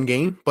 21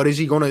 game, but is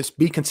he going to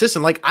be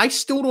consistent? Like, I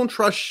still don't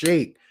trust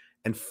Shake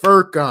and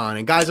Furkan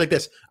and guys like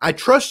this. I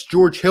trust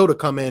George Hill to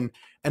come in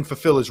and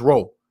fulfill his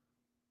role.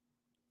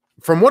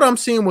 From what I'm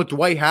seeing with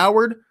Dwight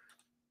Howard,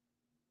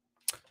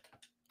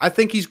 I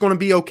think he's going to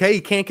be okay.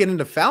 He can't get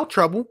into foul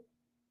trouble.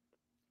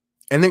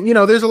 And then,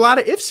 there's a lot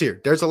of ifs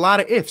here. There's a lot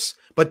of ifs.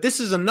 But this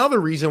is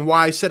another reason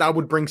why I said I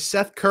would bring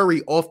Seth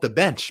Curry off the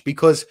bench,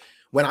 because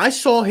when I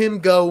saw him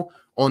go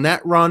on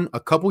that run a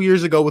couple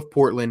years ago with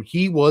Portland,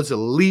 he was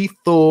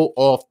lethal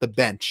off the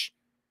bench.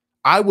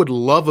 I would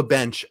love a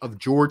bench of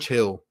George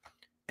Hill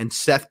and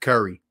Seth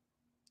Curry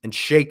and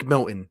Shake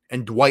Milton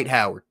and Dwight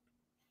Howard,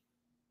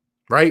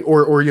 right?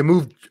 Or you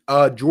move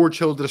George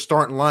Hill to the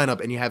starting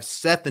lineup and you have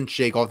Seth and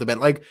Shake off the bench.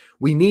 Like,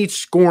 we need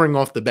scoring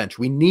off the bench.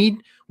 We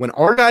need, when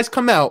our guys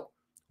come out,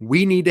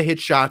 we need to hit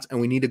shots and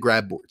we need to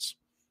grab boards.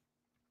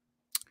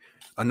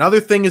 Another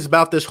thing is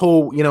about this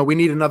whole, we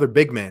need another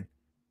big man.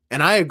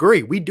 And I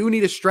agree. We do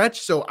need a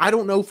stretch. So I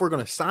don't know if we're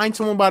going to sign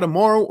someone by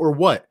tomorrow or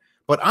what.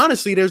 But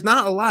honestly, there's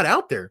not a lot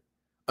out there.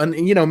 And,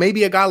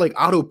 maybe a guy like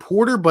Otto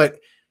Porter, but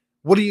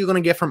what are you going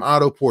to get from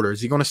Otto Porter?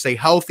 Is he going to stay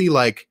healthy?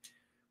 Like,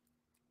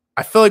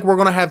 I feel like we're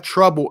going to have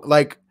trouble.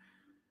 Like,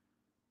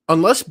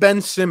 unless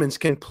Ben Simmons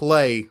can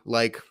play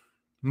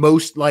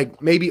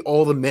maybe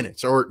all the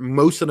minutes or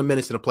most of the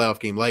minutes in a playoff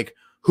game, like,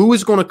 who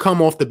is going to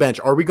come off the bench?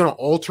 Are we going to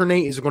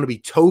alternate? Is it going to be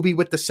Toby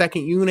with the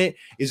second unit?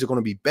 Is it going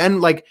to be Ben?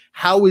 Like,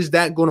 how is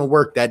that going to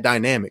work, that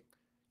dynamic?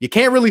 You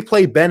can't really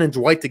play Ben and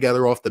Dwight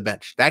together off the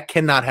bench. That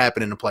cannot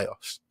happen in the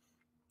playoffs.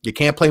 You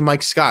can't play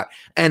Mike Scott.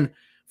 And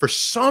for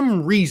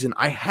some reason,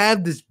 I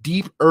have this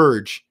deep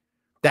urge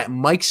that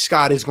Mike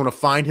Scott is going to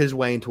find his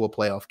way into a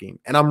playoff game.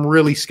 And I'm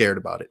really scared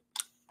about it.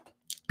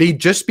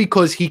 Just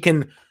because he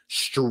can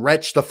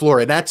stretch the floor.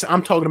 And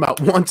I'm talking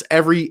about once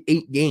every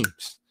 8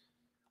 games.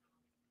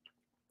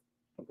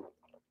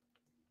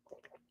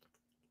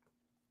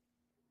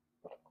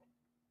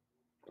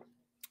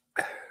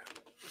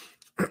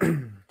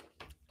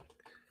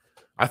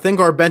 I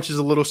think our bench is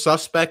a little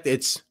suspect.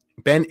 It's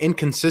been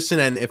inconsistent,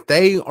 and if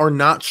they are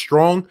not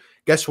strong,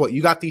 guess what?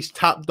 You got these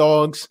top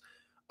dogs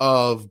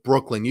of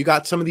Brooklyn. You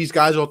got some of these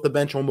guys off the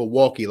bench on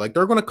Milwaukee. Like,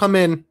 they're going to come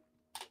in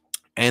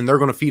and they're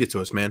going to feed it to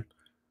us, man.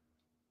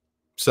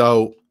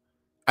 So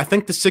I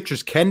think the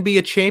Sixers can be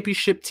a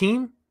championship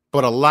team,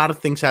 but a lot of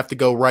things have to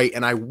go right,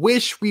 and I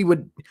wish we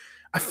would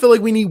 – I feel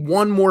like we need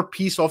one more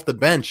piece off the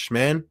bench,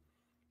 man.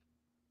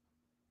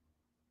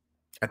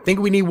 I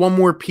think we need one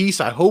more piece.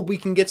 I hope we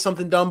can get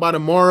something done by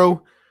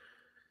tomorrow.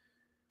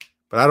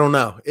 But I don't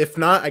know. If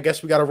not, I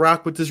guess we got to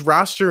rock with this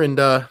roster and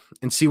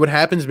see what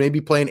happens. Maybe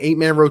play an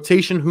 8-man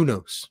rotation. Who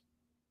knows?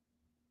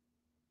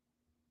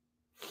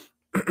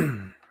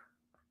 But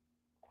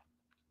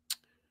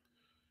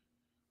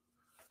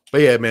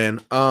yeah,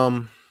 man.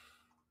 Other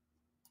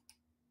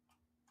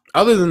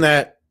than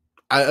that,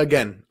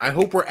 I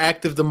hope we're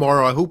active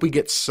tomorrow. I hope we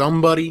get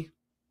somebody.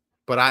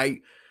 But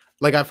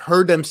I've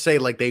heard them say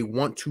like they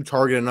want to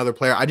target another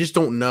player. I just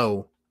don't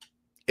know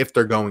if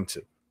they're going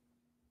to.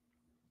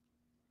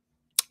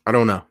 I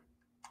don't know.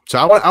 So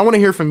I want to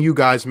hear from you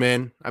guys,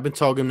 man. I've been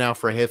talking now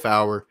for a half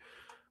hour.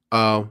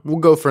 We'll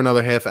go for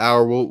another half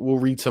hour. We'll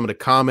read some of the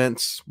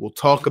comments. We'll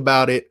talk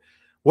about it.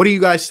 What are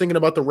you guys thinking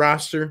about the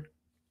roster?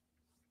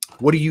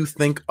 What do you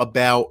think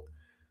about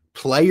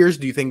players?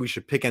 Do you think we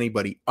should pick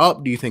anybody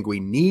up? Do you think we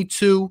need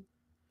to?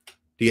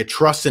 Do you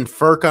trust in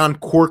Furkan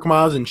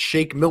Korkmaz and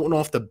Shake Milton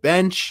off the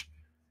bench?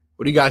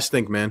 What do you guys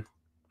think, man?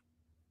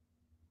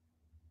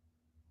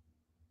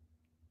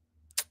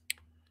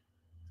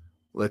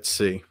 Let's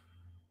see.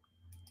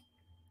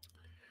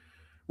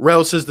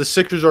 Rel says the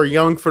Sixers are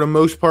young for the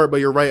most part, but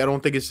you're right. I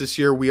don't think it's this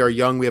year. We are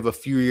young. We have a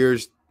few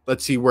years.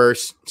 Let's see where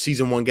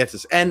season 1 gets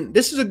us. And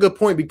this is a good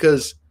point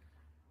because,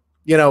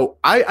 you know,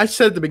 I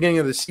said at the beginning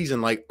of the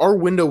season, like, our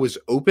window was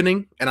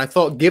opening. And I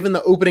thought, given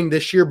the opening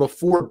this year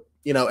before,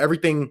 you know,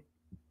 everything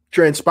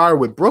transpired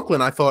with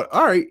Brooklyn, I thought,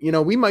 all right, you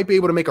know, we might be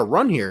able to make a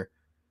run here.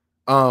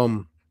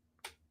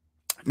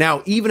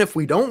 Now, even if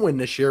we don't win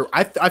this year,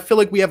 I feel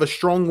like we have a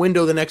strong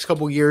window the next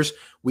couple of years.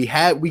 We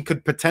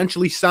could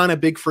potentially sign a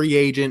big free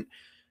agent.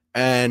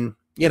 And,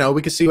 you know,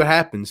 we can see what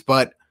happens.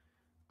 But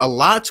a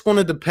lot's going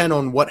to depend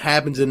on what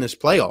happens in this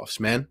playoffs,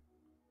 man.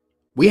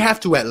 We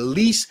have to at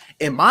least,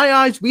 in my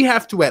eyes, we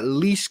have to at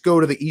least go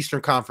to the Eastern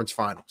Conference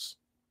Finals.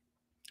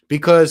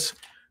 Because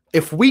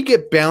if we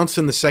get bounced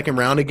in the second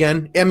round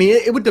again, I mean,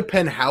 it would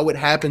depend how it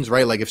happens,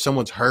 right? Like, if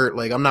someone's hurt,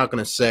 like, I'm not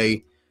going to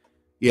say,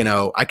 you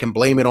know, I can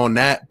blame it on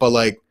that. But,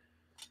 like,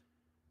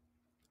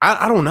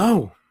 I don't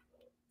know.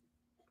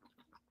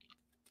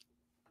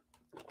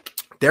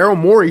 Daryl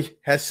Morey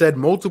has said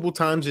multiple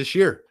times this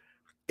year,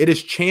 it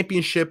is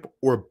championship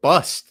or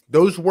bust.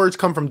 Those words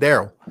come from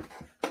Daryl.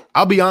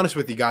 I'll be honest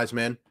with you guys,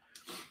 man.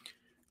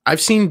 I've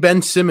seen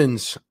Ben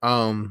Simmons,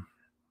 the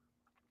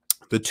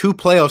 2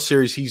 playoff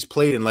series he's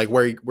played in, like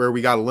where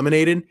we got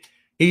eliminated,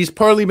 he's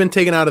partly been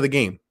taken out of the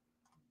game.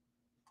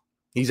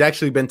 He's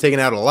actually been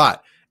taken out a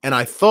lot. And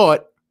I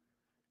thought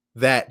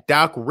that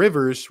Doc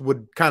Rivers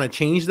would kind of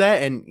change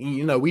that. And,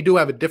 you know, we do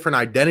have a different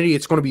identity.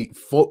 It's going to be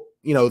full.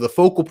 You know, the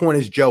focal point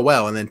is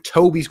Joel, and then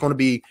Toby's going to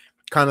be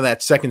kind of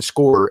that second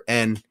scorer,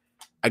 and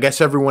I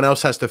guess everyone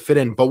else has to fit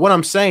in. But what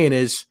I'm saying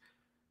is,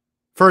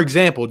 for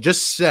example,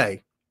 just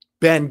say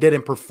Ben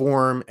didn't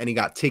perform and he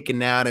got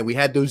taken out, and we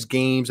had those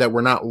games that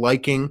we're not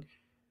liking,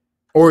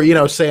 or, you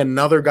know, say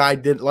another guy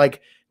did.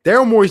 Like,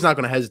 Daryl Morey's not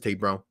going to hesitate,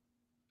 bro.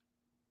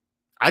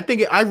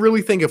 I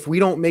really think if we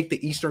don't make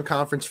the Eastern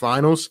Conference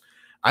Finals,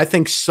 I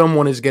think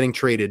someone is getting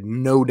traded.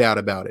 No doubt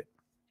about it.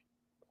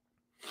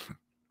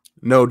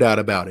 No doubt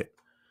about it.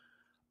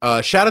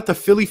 Shout out to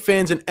Philly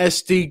fans and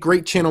SD.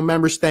 Great channel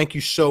members. Thank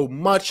you so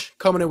much.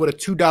 Coming in with a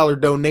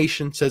 $2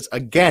 donation. Says,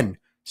 again,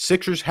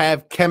 Sixers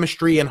have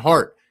chemistry and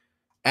heart.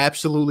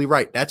 Absolutely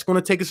right. That's going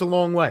to take us a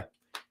long way.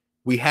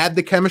 We have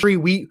the chemistry.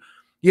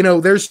 You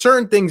know, there's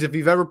certain things, if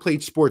you've ever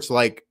played sports,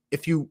 like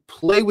if you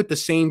play with the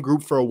same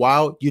group for a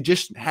while, you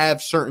just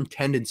have certain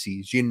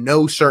tendencies. You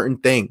know certain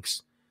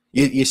things.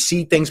 You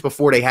see things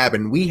before they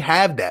happen. We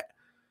have that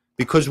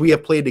because we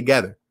have played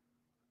together.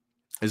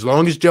 As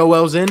long as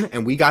Joel's in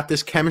and we got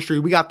this chemistry,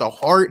 we got the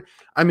heart,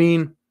 I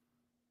mean,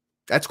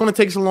 that's going to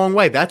take us a long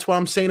way. That's what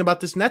I'm saying about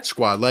this Nets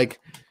squad. Like,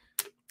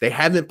 they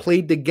haven't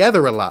played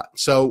together a lot.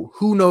 So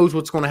who knows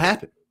what's going to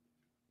happen?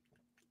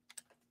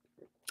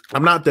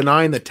 I'm not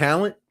denying the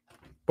talent,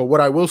 but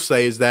what I will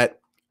say is that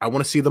I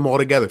want to see them all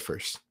together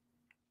first.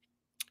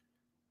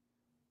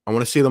 I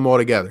want to see them all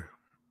together.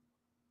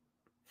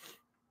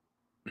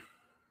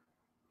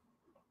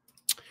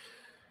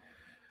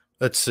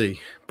 Let's see.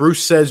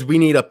 Bruce says we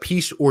need a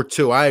piece or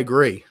two. I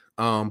agree.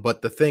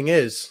 But the thing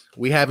is,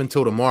 we have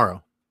until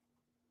tomorrow.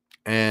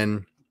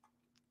 And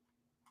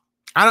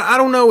I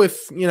don't know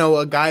if, you know,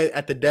 a guy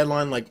at the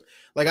deadline, like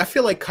I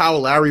feel like Kyle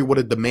Lowry would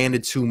have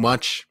demanded too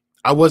much.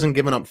 I wasn't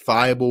giving up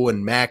Thibault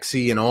and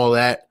Maxey and all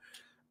that.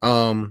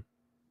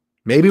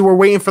 Maybe we're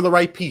waiting for the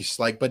right piece.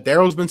 But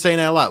Daryl's been saying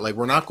that a lot. Like,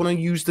 we're not going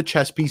to use the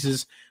chess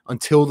pieces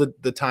until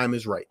the time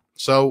is right.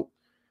 So,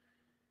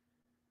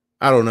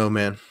 I don't know,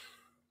 man.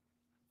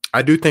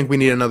 I do think we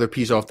need another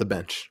piece off the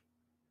bench.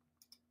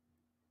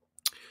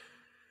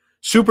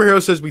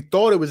 Superhero says we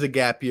thought it was a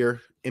gap year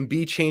and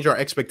B changed our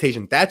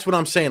expectation. That's what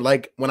I'm saying.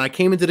 Like, when I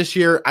came into this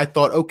year, I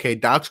thought, okay,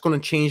 Doc's going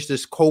to change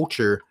this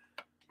culture.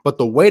 But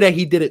the way that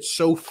he did it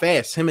so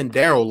fast, him and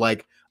Daryl,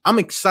 like, I'm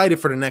excited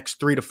for the next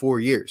 3 to 4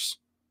 years.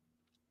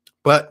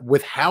 But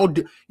with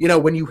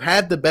when you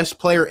have the best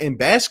player in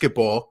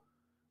basketball,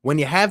 when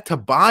you have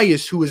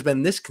Tobias, who has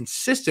been this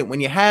consistent, when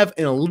you have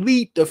an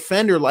elite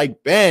defender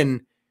like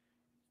Ben,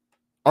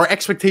 our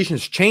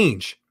expectations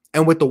change.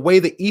 And with the way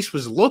the East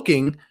was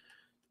looking,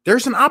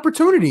 there's an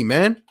opportunity,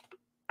 man.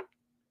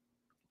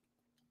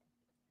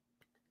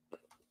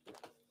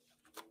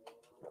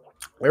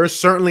 There is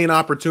certainly an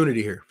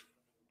opportunity here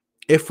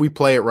if we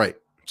play it right.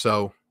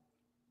 So,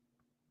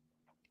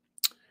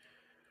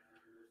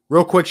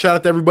 real quick, shout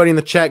out to everybody in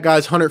the chat,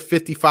 guys.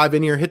 155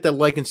 in here. Hit that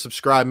like and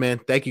subscribe, man.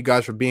 Thank you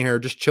guys for being here.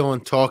 Just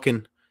chilling,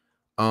 talking.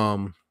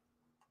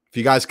 If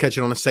you guys catch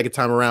it on the second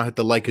time around, hit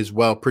the like as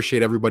well.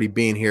 Appreciate everybody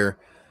being here.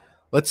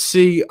 Let's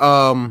see.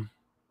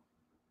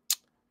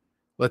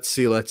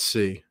 Let's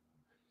see.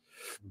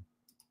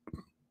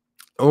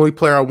 Only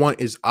player I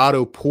want is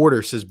Otto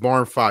Porter, says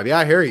Barn 5. Yeah,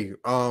 I hear you.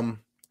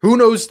 Who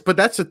knows? But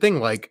that's the thing.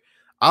 Like,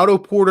 Otto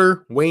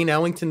Porter, Wayne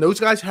Ellington, those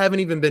guys haven't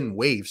even been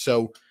waived.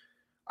 So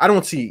I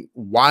don't see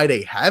why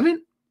they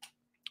haven't.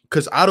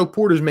 Because Otto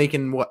Porter's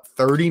making what,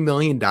 $30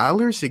 million?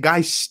 The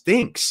guy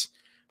stinks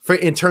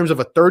in terms of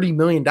a $30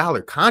 million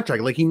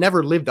contract. Like, he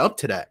never lived up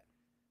to that.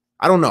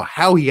 I don't know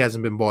how he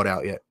hasn't been bought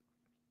out yet.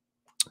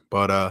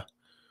 But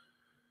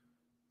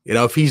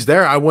if he's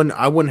there, I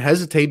wouldn't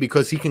hesitate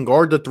because he can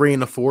guard the 3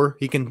 and the 4.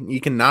 He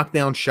can knock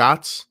down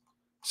shots.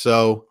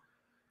 So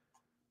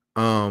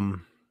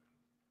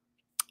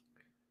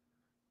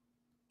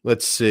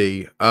let's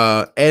see.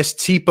 Ask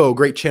Tipo,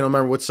 great channel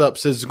member, what's up?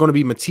 Says it's going to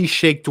be Matisse,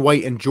 Shake,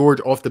 Dwight, and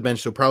George off the bench,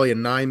 so probably a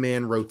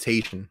 9-man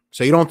rotation.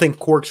 So you don't think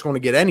Cork's going to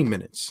get any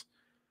minutes.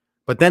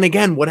 But then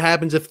again, what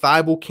happens if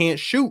Thibault can't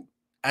shoot?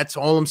 That's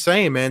all I'm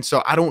saying, man.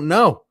 So I don't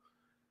know.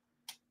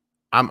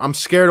 I'm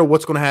scared of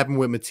what's going to happen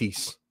with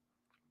Matisse.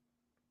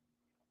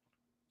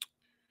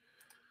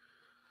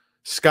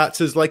 Scott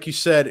says, like you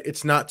said,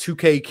 it's not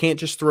 2K. You can't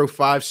just throw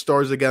 5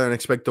 stars together and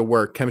expect to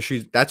work.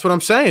 Chemistry, that's what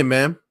I'm saying,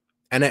 man.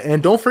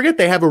 And don't forget,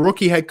 they have a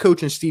rookie head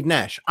coach in Steve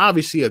Nash.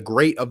 Obviously a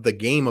great of the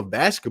game of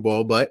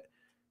basketball, but,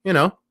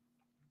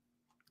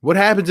 what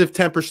happens if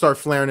tempers start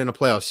flaring in a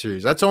playoff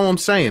series? That's all I'm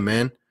saying,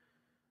 man.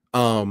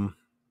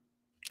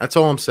 That's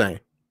all I'm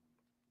saying.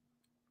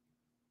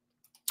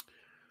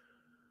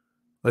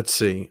 Let's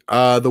see.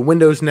 The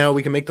windows now,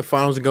 we can make the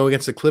finals and go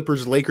against the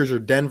Clippers, Lakers, or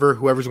Denver.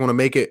 Whoever's going to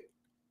make it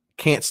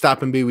can't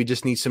stop Embiid. We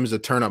just need Simmons to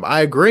turn up.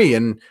 I agree.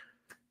 And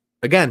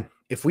again,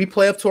 if we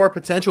play up to our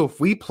potential, if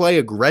we play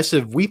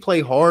aggressive, we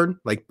play hard,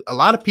 like a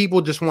lot of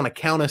people just want to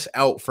count us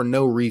out for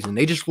no reason.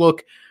 They just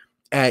look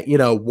at,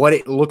 what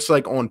it looks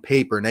like on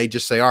paper and they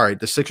just say, all right,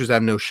 the Sixers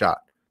have no shot.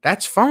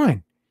 That's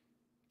fine.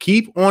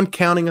 Keep on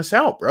counting us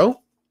out,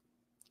 bro.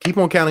 Keep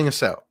on counting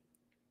us out.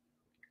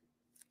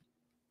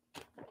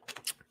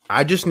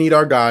 I just need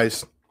our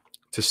guys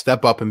to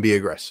step up and be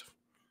aggressive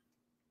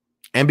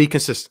and be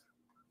consistent.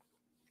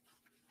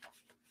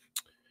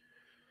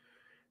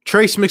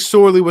 Trace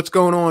McSorley, what's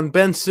going on?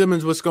 Ben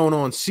Simmons, what's going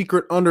on?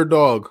 Secret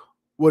Underdog,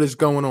 what is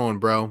going on,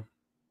 bro?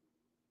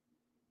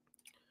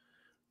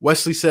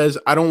 Wesley says,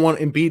 I don't want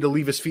Embiid to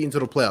leave his feet into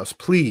the playoffs.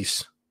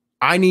 Please.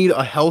 I need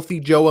a healthy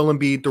Joel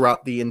Embiid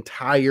throughout the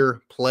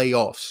entire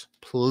playoffs.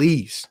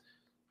 Please.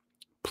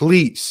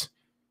 Please.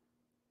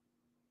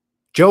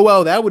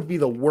 Joel, that would be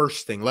the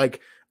worst thing.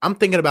 Like, I'm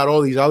thinking about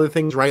all these other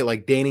things, right?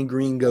 Like Danny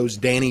Green goes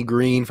Danny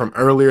Green from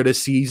earlier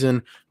this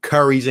season.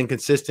 Curry's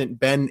inconsistent.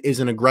 Ben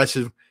isn't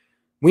aggressive.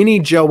 We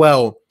need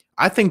Joel.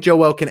 I think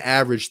Joel can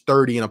average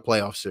 30 in a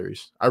playoff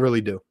series. I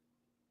really do.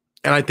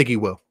 And I think he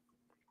will.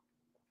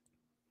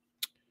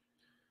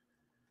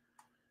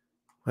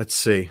 Let's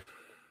see.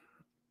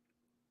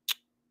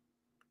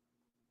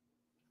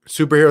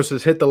 Superhero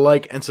says, hit the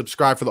like and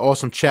subscribe for the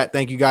awesome chat.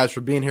 Thank you guys for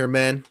being here,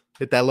 man.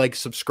 Hit that like,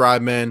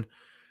 subscribe, man.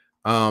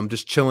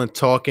 Just chilling,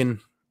 talking.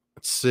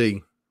 Let's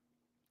see.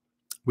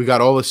 We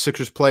got all the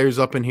Sixers players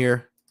up in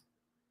here.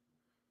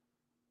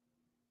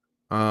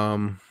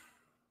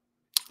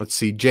 Let's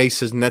see. Jay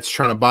says Nets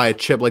trying to buy a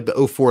chip like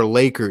the 04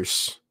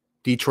 Lakers.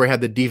 Detroit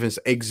had the defense.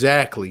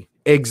 Exactly.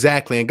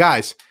 And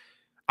guys,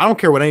 I don't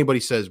care what anybody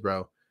says,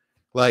 bro.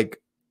 Like,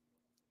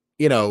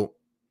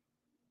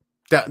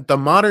 that the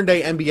modern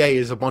day NBA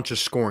is a bunch of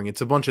scoring.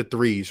 It's a bunch of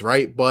threes,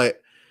 right?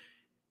 But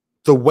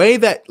the way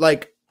that,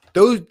 like,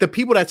 the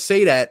people that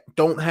say that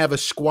don't have a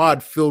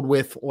squad filled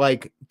with,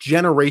 like,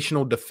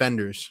 generational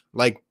defenders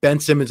like Ben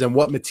Simmons and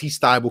what Matisse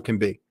Thybulle can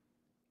be.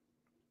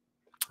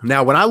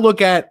 Now, when I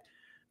look at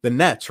the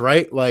Nets,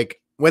 right,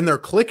 like, when they're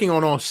clicking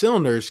on all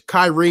cylinders,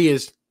 Kyrie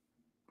is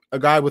a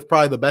guy with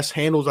probably the best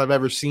handles I've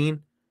ever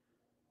seen.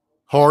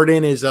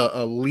 Harden is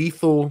a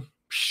lethal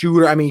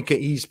shooter. I mean,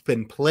 he's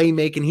been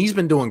playmaking. He's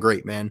been doing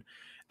great, man.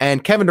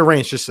 And Kevin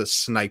Durant's just a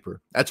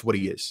sniper. That's what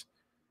he is.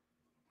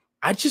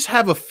 I just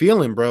have a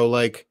feeling, bro,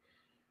 like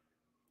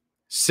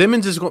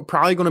Simmons is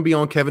probably going to be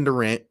on Kevin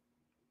Durant.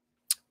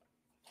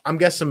 I'm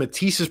guessing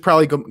Matisse is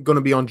probably going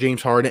to be on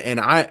James Harden. And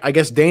I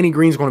guess Danny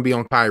Green's going to be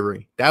on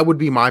Kyrie. That would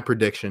be my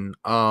prediction.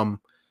 But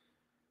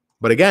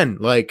again,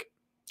 like,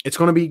 it's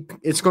going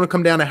to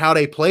come down to how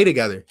they play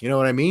together. You know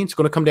what I mean? It's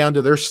going to come down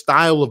to their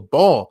style of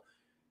ball.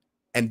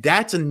 And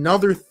that's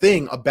another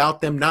thing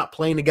about them not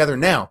playing together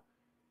now.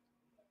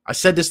 I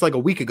said this like a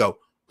week ago.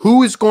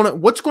 What's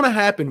going to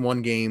happen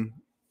one game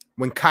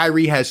when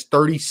Kyrie has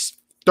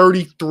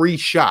 33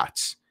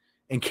 shots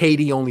and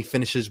KD only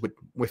finishes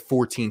with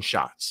 14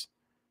 shots?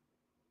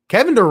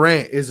 Kevin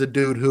Durant is a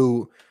dude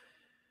who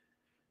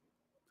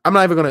I'm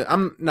not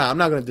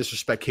going to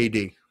disrespect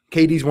KD.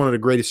 KD's one of the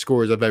greatest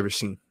scorers I've ever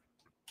seen.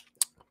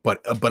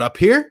 But up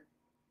here,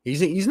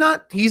 he's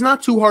not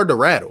too hard to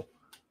rattle.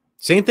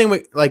 Same thing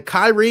with, like,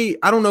 Kyrie.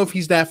 I don't know if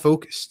he's that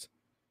focused.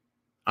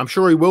 I'm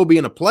sure he will be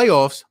in the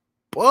playoffs,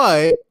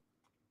 but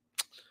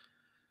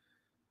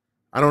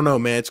I don't know,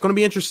 man. It's going to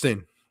be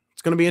interesting.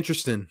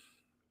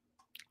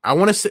 I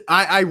want to see.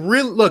 I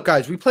really look,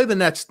 guys. We play the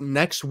Nets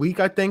next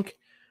week, I think.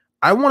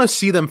 I want to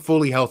see them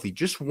fully healthy.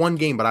 Just one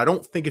game, but I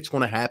don't think it's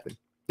going to happen.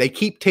 They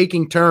keep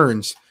taking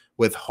turns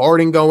with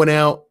Harden going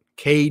out,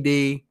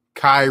 KD,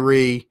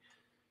 Kyrie.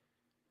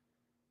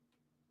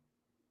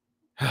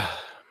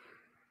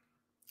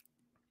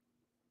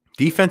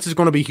 Defense is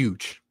going to be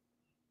huge.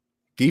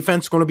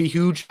 Defense is going to be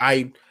huge.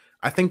 I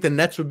think the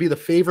Nets would be the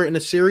favorite in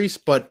the series,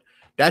 but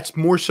that's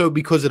more so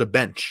because of the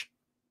bench.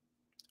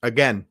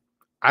 Again,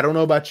 I don't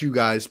know about you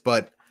guys,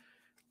 but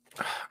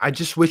I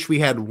just wish we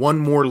had one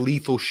more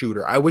lethal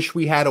shooter. I wish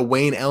we had a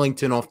Wayne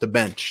Ellington off the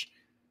bench.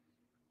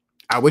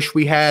 I wish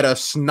we had a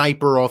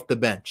sniper off the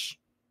bench.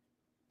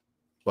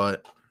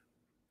 But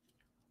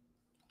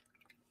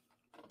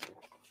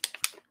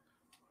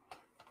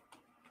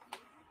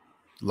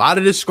a lot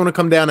of this is going to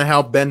come down to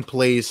how Ben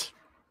plays,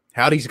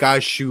 how these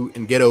guys shoot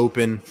and get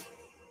open.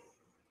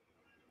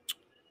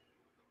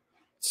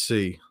 Let's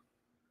see.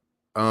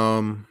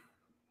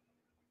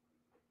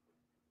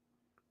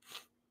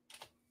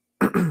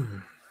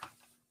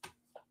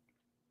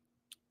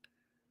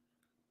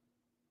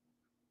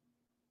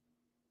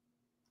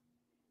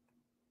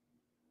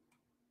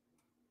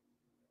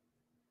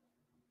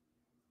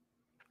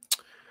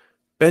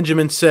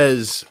 Benjamin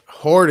says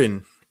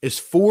Harden is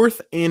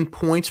 4th in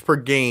points per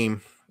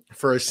game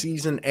for a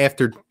season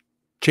after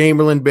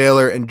Chamberlain,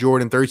 Baylor, and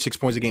Jordan, 36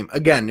 points a game.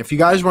 Again, if you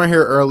guys weren't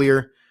here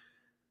earlier,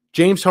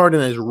 James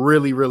Harden has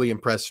really, really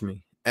impressed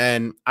me.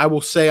 And I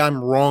will say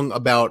I'm wrong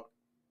about,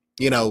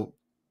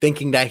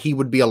 thinking that he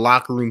would be a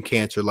locker room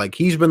cancer. Like,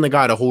 he's been the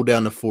guy to hold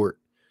down the fort.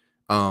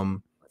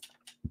 Again,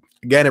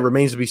 it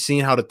remains to be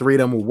seen how the three of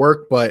them will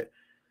work, but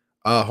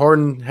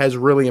Harden has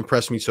really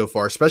impressed me so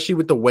far, especially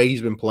with the way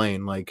he's been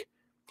playing. Like,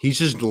 he's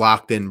just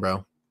locked in,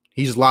 bro.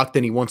 He's locked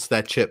in. He wants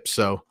that chip.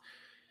 So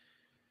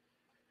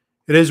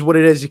it is what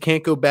it is. You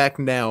can't go back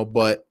now,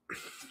 but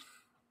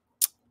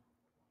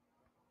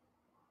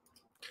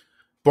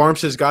Barm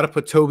says, got to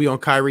put Toby on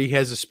Kyrie. He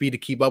has the speed to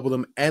keep up with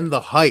him and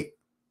the height.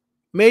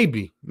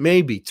 Maybe.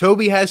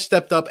 Toby has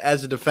stepped up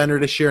as a defender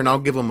this year, and I'll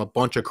give him a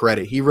bunch of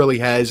credit. He really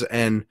has,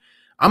 and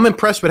I'm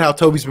impressed with how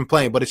Toby's been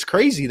playing, but it's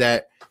crazy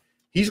that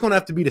he's going to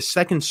have to be the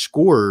second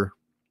scorer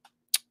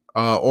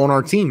on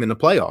our team in the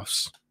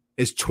playoffs.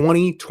 Is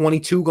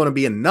 20-22 going to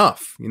be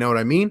enough? You know what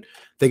I mean?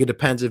 I think it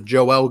depends if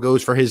Joel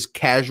goes for his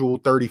casual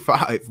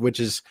 35, which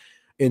is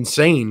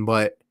insane.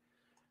 But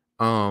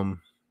I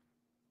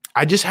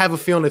just have a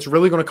feeling it's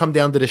really going to come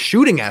down to the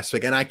shooting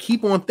aspect. And I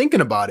keep on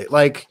thinking about it.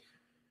 Like,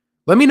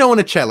 let me know in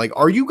the chat. Like,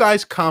 are you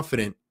guys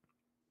confident?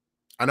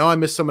 I know I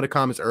missed some of the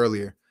comments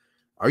earlier.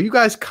 Are you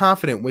guys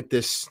confident with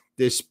this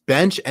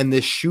bench and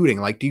this shooting?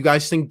 Like, do you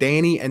guys think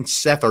Danny and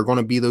Seth are going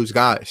to be those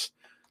guys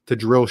to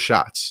drill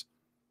shots?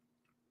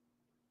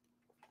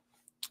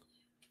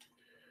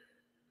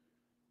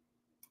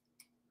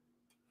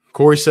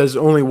 Corey says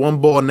only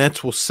one ball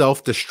Nets will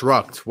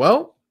self-destruct.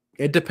 Well,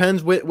 it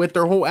depends with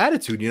their whole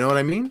attitude. You know what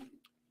I mean?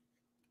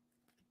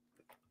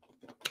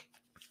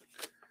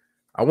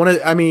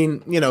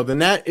 The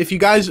Net, if you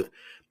guys,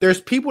 there's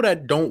people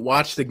that don't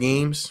watch the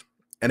games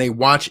and they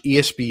watch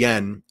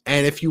ESPN.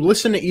 And if you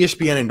listen to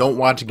ESPN and don't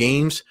watch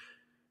games,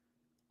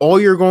 all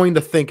you're going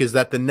to think is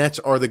that the Nets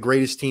are the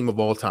greatest team of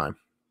all time,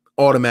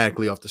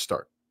 automatically off the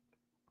start.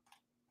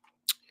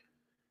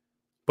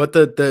 But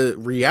the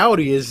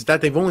reality is that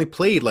they've only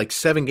played like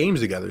 7 games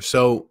together.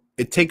 So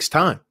it takes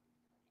time.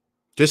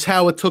 Just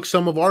how it took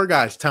some of our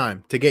guys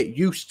time to get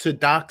used to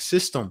Doc's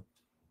system.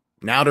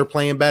 Now they're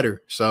playing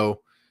better. So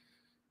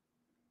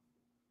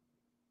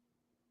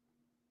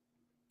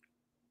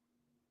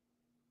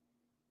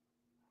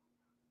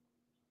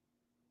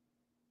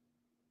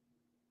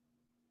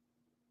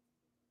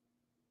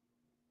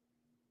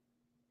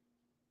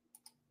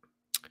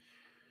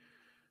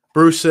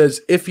Bruce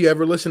says, if you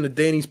ever listen to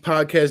Danny's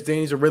podcast,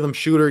 Danny's a rhythm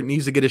shooter.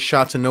 Needs to get his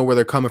shots and know where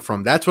they're coming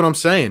from. That's what I'm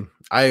saying.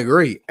 I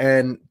agree.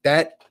 And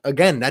that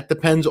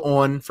depends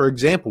on, for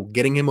example,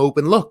 getting him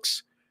open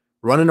looks,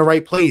 running the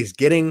right plays,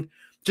 getting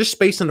just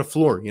space on the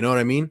floor. You know what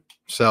I mean?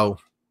 So,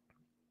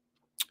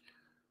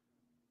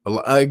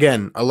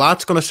 again, a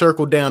lot's going to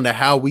circle down to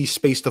how we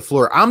space the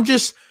floor.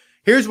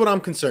 Here's what I'm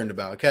concerned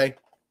about, okay?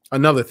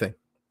 Another thing.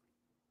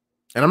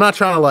 And I'm not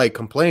trying to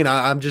complain.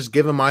 I'm just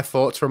giving my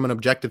thoughts from an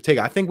objective take.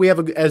 I think we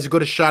have as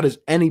good a shot as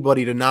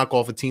anybody to knock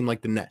off a team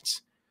like the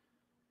Nets.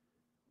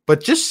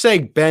 But just say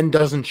Ben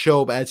doesn't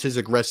show up as his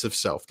aggressive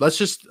self. Let's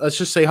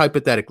just say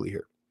hypothetically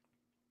here.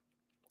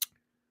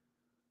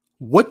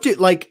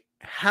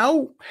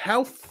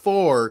 How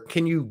far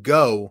can you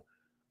go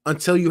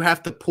until you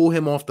have to pull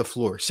him off the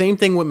floor? Same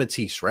thing with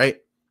Matisse, right?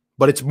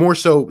 But it's more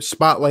so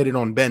spotlighted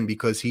on Ben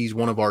because he's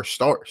one of our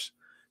stars.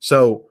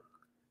 So,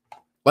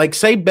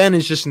 say Ben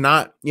is just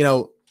not,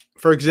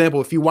 for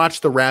example, if you watch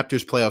the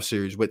Raptors playoff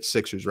series with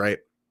Sixers, right?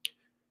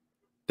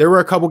 There were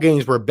a couple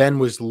games where Ben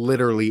was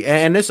literally,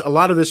 and a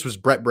lot of this was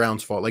Brett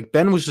Brown's fault.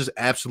 Ben was just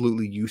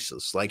absolutely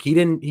useless.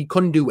 He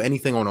couldn't do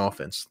anything on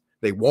offense.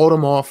 They walled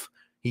him off.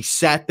 He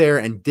sat there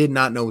and did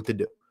not know what to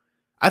do.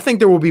 I think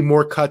there will be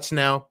more cuts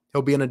now.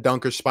 He'll be in a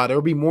dunker spot. There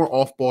will be more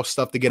off-ball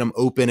stuff to get him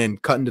open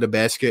and cut into the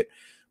basket.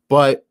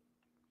 But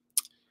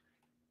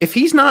if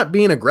he's not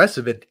being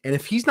aggressive and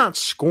if he's not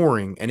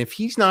scoring and if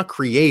he's not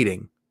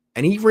creating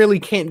and he really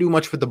can't do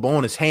much with the ball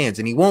in his hands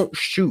and he won't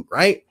shoot,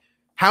 right?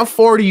 How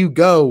far do you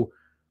go?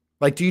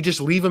 Do you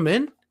just leave him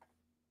in?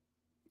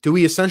 Do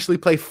we essentially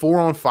play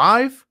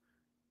 4-on-5?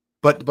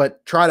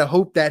 but try to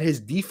hope that his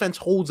defense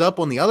holds up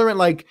on the other end.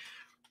 Like,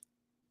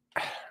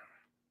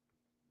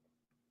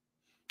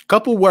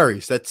 couple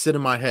worries that sit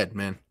in my head,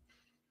 man.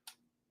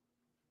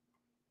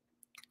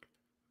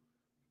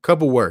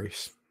 Couple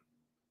worries.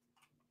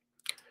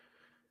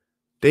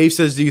 Dave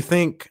says, do you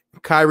think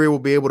Kyrie will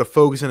be able to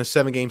focus in a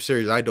 7-game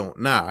series? I don't.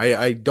 Nah,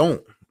 I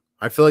don't.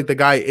 I feel like the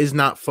guy is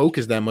not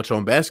focused that much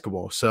on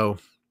basketball. So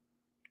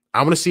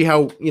I want to see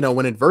how,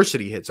 when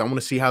adversity hits, I want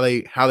to see how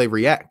they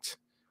react.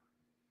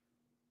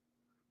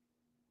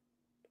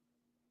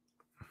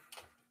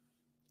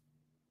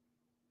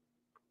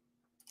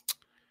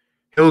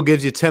 Hill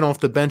gives you 10 off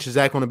the bench. Is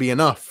that going to be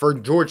enough? For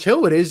George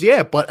Hill, it is,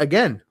 yeah. But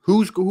again,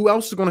 who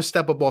else is going to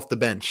step up off the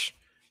bench?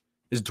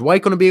 Is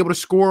Dwight going to be able to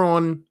score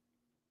on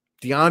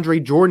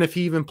DeAndre Jordan if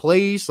he even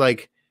plays?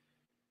 Like,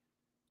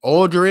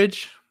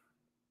 Aldridge?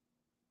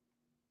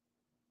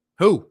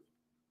 Who?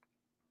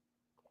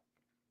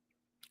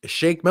 Is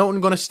Shake Milton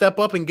going to step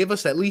up and give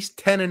us at least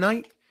 10 a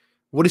night?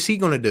 What is he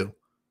going to do?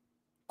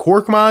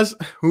 Korkmaz?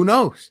 Who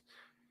knows?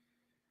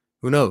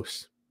 Who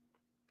knows?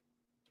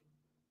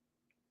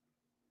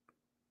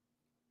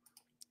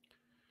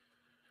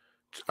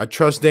 I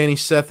trust Danny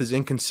Seth is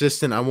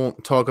inconsistent. I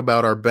won't talk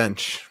about our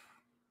bench.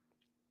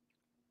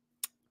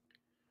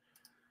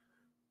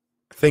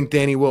 I think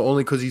Danny will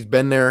only because he's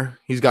been there.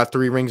 He's got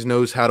 3 rings,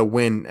 knows how to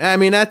win. I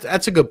mean,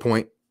 that's a good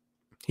point.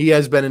 He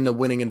has been in the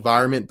winning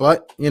environment,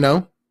 but,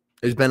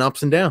 there's been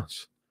ups and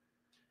downs.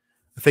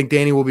 I think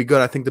Danny will be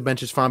good. I think the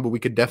bench is fine, but we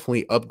could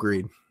definitely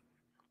upgrade.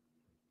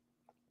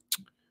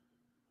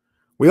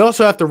 We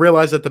also have to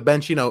realize that the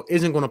bench,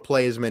 isn't going to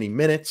play as many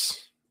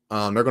minutes.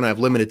 They're going to have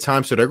limited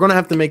time, so they're going to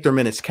have to make their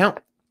minutes count.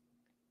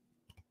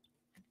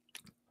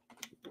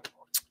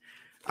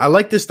 I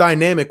like this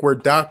dynamic where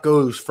Doc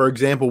goes, for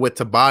example, with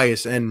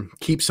Tobias and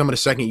keeps some of the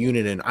second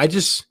unit in.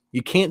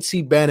 You can't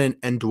see Ben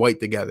and Dwight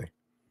together.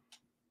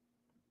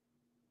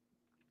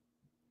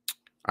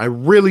 I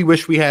really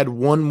wish we had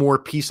one more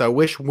piece. I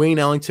wish Wayne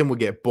Ellington would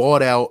get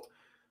bought out,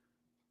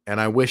 and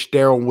I wish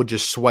Daryl would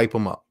just swipe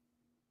him up.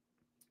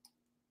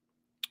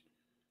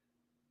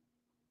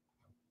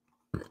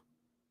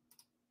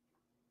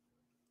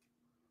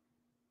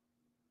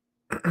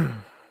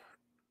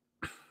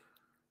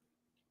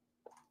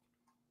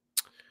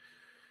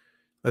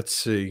 Let's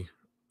see.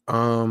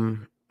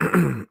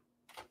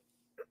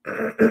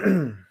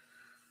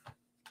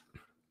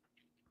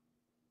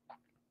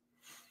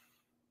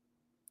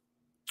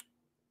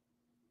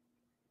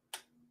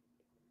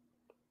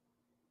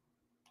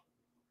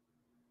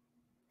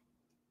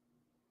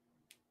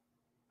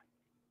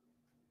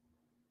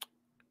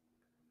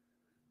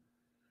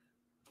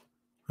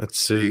 Let's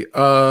see.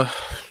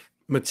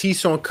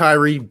 Matisse on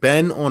Kyrie,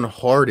 Ben on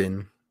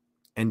Harden,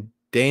 and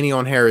Danny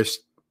on Harris.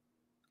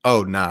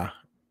 Oh, nah.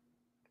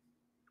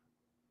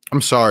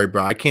 I'm sorry,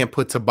 bro. I can't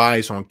put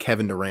Tobias on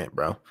Kevin Durant,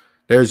 bro.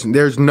 There's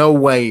no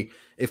way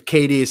if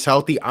KD is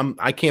healthy,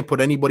 I can't put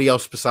anybody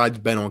else besides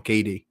Ben on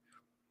KD.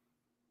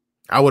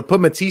 I would put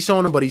Matisse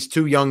on him, but he's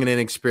too young and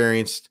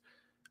inexperienced.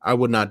 I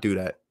would not do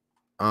that.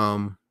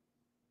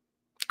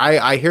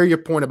 I hear your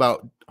point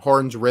about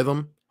Harden's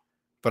rhythm,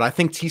 but I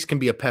think Tease can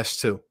be a pest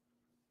too.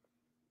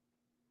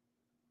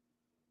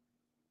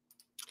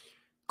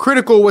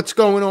 Critical, what's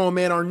going on,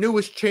 man? Our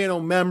newest channel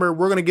member.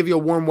 We're going to give you a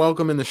warm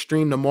welcome in the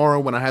stream tomorrow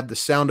when I have the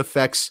sound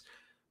effects.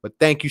 But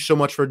thank you so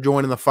much for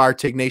joining the Fire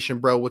Take Nation,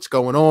 bro. What's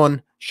going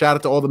on? Shout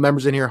out to all the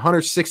members in here.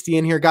 160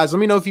 in here, guys. Let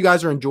me know if you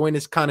guys are enjoying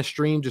this kind of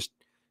stream. Just,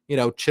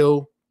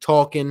 chill,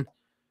 talking,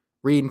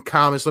 reading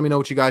comments. Let me know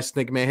what you guys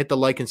think, man. Hit the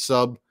like and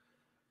sub.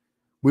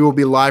 We will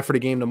be live for the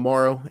game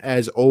tomorrow,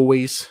 as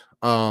always.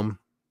 But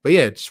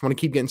yeah, just want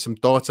to keep getting some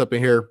thoughts up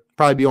in here.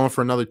 Probably be on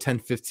for another 10,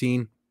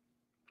 15.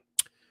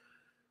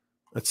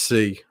 Let's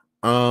see.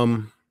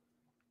 Sorry,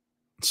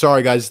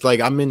 guys. Like,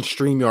 I'm in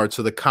StreamYard,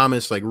 so the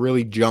comments,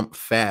 really jump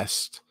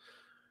fast.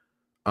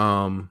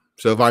 So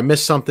if I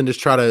miss something, just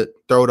try to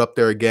throw it up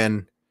there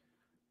again,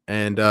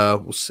 and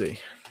we'll see.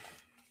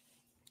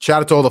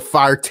 Shout out to all the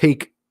Fire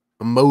Take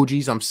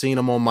emojis. I'm seeing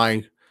them on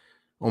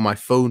my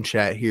phone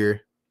chat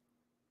here.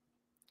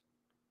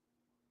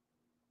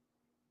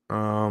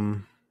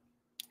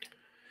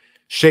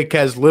 Shake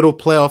has little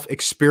playoff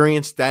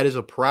experience. That is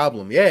a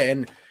problem. Yeah,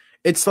 and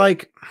it's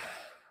like,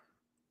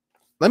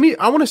 I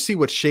want to see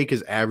what Shake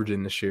is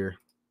averaging this year.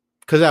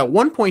 Because at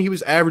one point he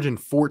was averaging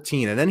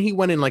 14, and then he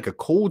went in a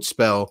cold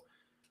spell.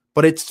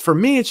 But for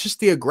me, it's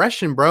just the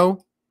aggression,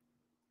 bro.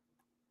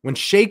 When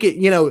Shake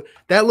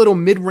that little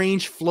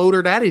mid-range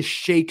floater, that is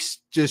Shake's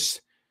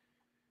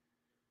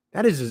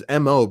that is his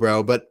MO,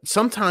 bro. But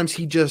sometimes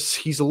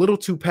he's a little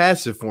too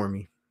passive for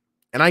me.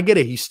 And I get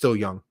it, he's still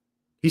young.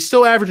 He's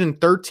still averaging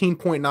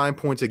 13.9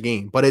 points a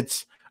game, but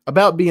it's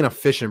about being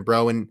efficient,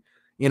 bro. And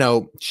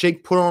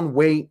Shake put on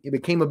weight. He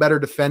became a better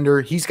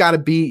defender. He's got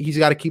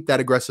to keep that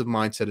aggressive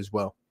mindset as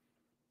well.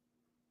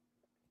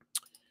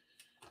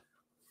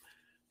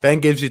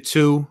 Ben gives you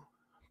 2,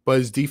 but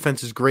his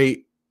defense is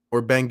great.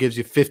 Or Ben gives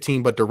you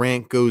 15, but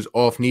Durant goes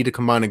off. Need to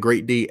combine a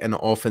great D, and the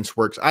offense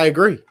works. I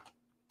agree.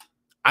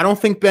 I don't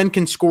think Ben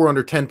can score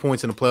under 10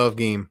 points in a playoff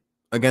game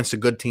against a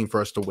good team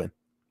for us to win.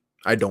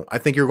 I don't. I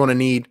think you're going to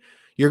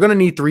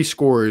need 3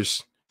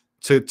 scorers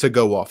to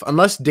go off.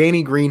 Unless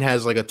Danny Green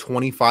has like a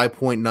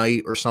 25-point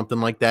night or something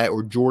like that,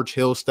 or George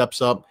Hill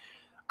steps up,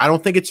 I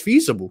don't think it's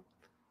feasible.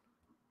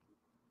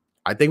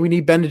 I think we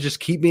need Ben to just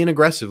keep being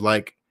aggressive.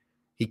 Like,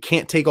 he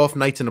can't take off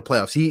nights in the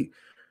playoffs.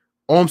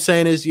 All I'm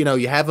saying is, you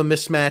have a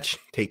mismatch,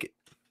 take it.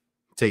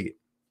 Take it.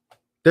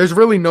 There's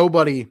really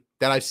nobody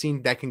that I've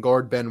seen that can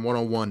guard Ben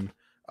one-on-one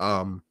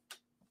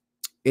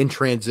in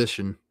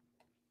transition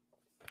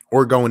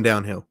or going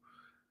downhill.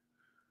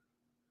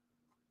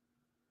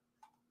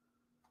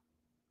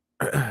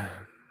 All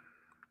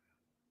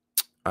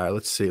right,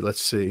 let's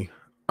see.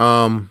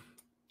 I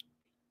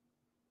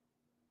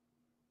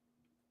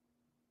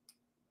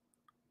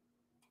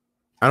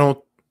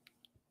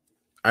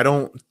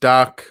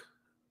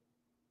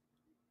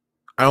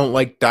don't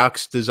like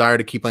Doc's desire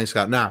to keep playing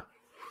Scott. Nah,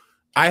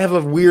 I have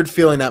a weird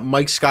feeling that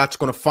Mike Scott's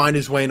going to find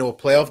his way into a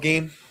playoff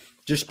game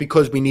just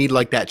because we need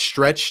like that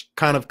stretch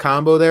kind of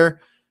combo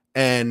there.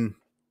 And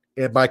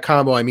by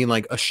combo, I mean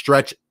like a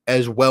stretch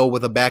as well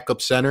with a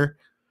backup center.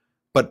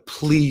 But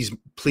please,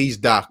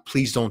 Doc,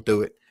 please don't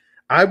do it.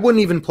 I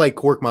wouldn't even play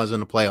Korkmaz in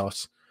the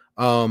playoffs.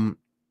 And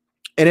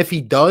if he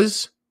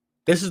does,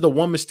 this is the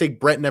one mistake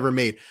Brett never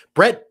made.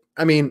 Brett,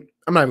 I mean,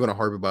 I'm not even going to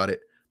harp about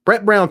it.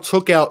 Brett Brown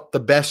took out the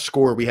best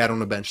scorer we had on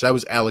the bench. That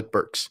was Alec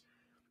Burks.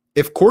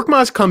 If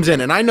Korkmaz comes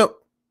in, and I know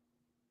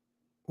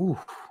 – ooh.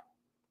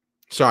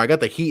 Sorry, I got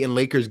the Heat and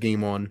Lakers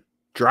game on.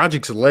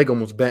 Dragic's leg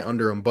almost bent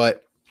under him.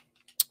 But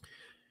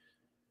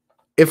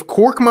if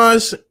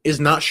Korkmaz is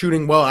not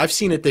shooting well, I've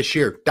seen it this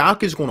year.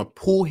 Doc is going to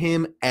pull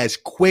him as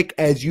quick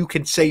as you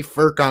can say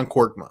Furkan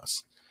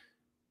Korkmaz.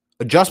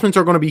 Adjustments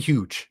are going to be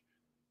huge.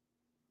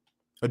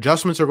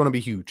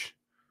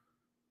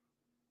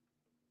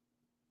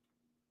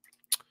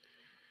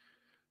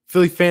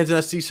 Philly fans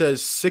and SC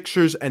says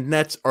Sixers and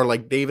Nets are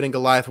like David and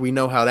Goliath. We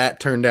know how that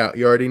turned out.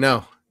 You already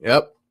know.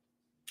 Yep.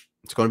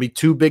 It's going to be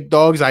 2 big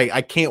dogs.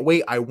 I can't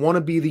wait. I want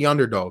to be the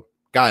underdog.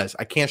 Guys,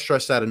 I can't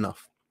stress that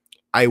enough.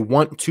 I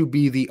want to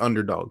be the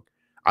underdog.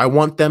 I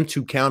want them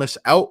to count us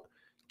out,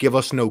 give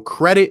us no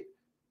credit.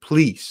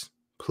 Please,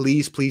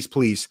 please, please,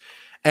 please.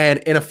 And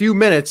in a few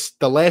minutes,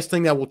 the last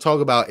thing that we'll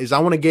talk about is I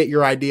want to get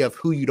your idea of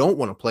who you don't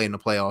want to play in the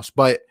playoffs.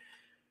 But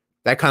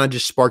that kind of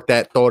just sparked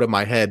that thought in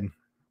my head.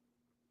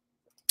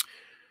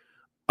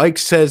 Ike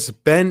says,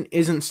 Ben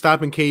isn't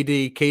stopping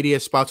KD. KD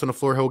has spots on the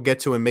floor he'll get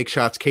to and make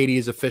shots. KD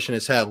is efficient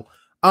as hell.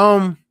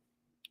 I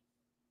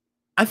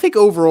think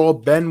overall,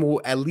 Ben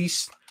will at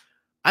least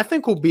 – I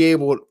think we'll be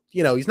able –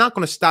 he's not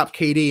going to stop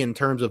KD in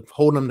terms of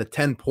holding him to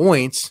 10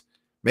 points,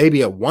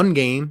 maybe at one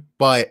game.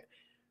 But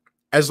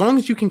as long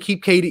as you can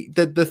keep KD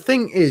 – the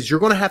thing is you're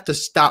going to have to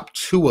stop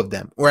 2 of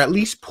them or at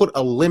least put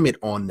a limit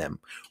on them.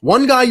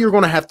 One guy you're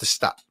going to have to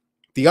stop.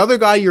 The other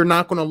guy you're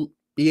not going to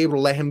be able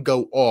to let him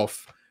go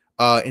off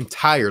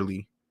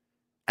entirely.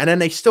 And then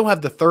they still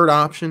have the third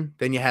option.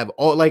 Then you have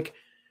all like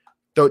 –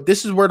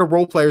 this is where the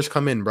role players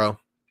come in, bro.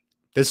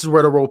 This is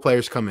where the role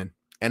players come in.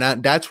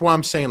 And that's why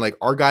I'm saying, like,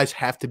 our guys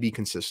have to be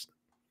consistent.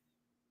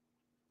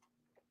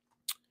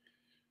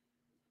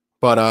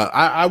 But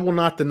I will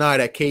not deny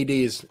that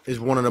KD is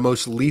one of the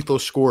most lethal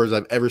scorers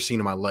I've ever seen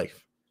in my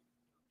life.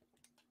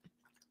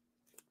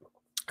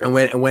 And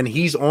when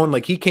he's on,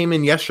 like he came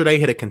in yesterday,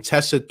 hit a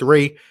contested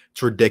 3.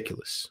 It's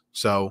ridiculous.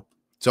 So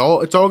it's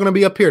all going to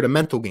be up here, the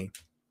mental game.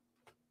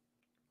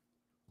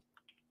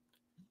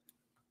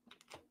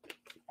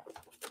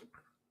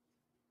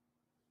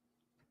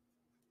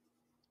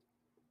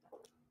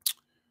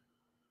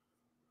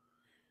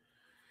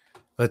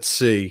 Let's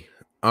see.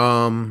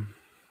 John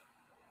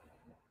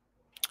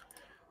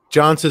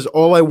says,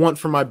 all I want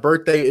for my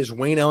birthday is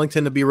Wayne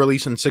Ellington to be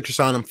released and Sixers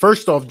sign him.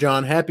 First off,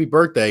 John, happy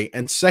birthday.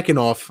 And second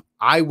off,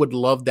 I would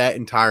love that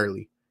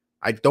entirely.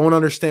 I don't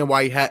understand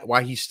why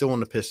he's still on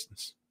the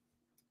Pistons.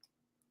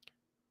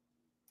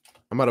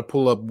 I'm going to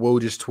pull up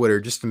Woj's Twitter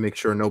just to make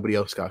sure nobody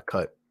else got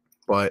cut.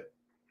 But,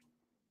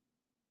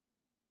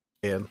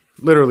 yeah,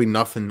 literally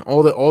nothing.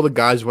 All the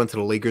guys went to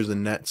the Lakers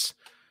and Nets.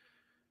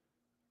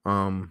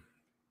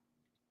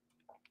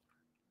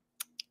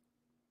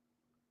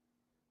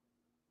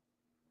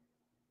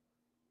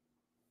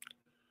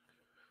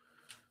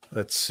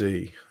 Let's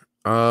see.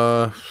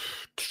 Adi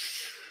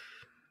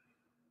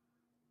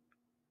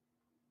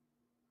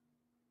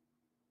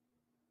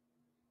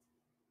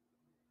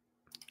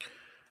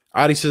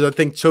says, I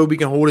think Toby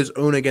can hold his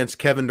own against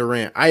Kevin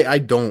Durant. I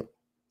don't.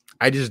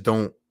 I just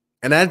don't.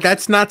 And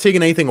that's not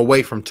taking anything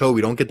away from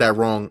Toby. Don't get that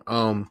wrong.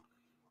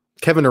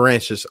 Kevin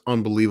Durant's just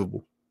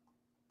unbelievable.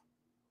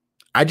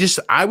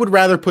 I would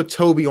rather put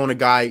Toby on a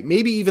guy,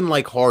 maybe even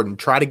like Harden,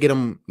 try to get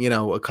him,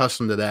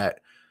 accustomed to that.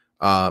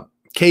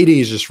 KD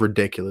is just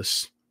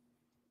ridiculous.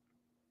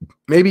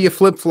 Maybe you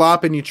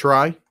flip-flop and you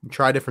try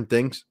different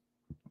things,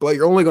 but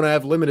you're only going to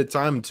have limited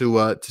time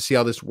to see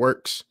how this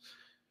works.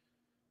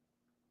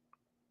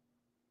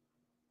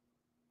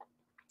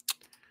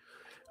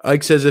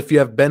 Ike says, if you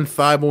have Ben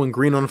Thibault and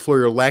Green on the floor,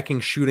 you're lacking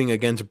shooting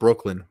against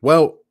Brooklyn.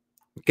 Well,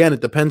 Again,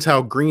 it depends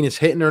how Green is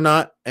hitting or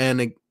not.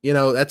 And,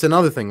 that's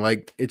another thing.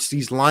 Like, it's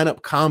these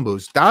lineup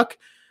combos. Doc,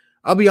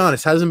 I'll be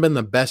honest, hasn't been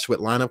the best with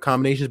lineup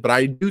combinations, but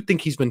I do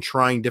think he's been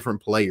trying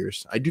different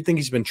players. I do think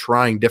he's been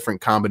trying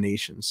different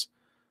combinations.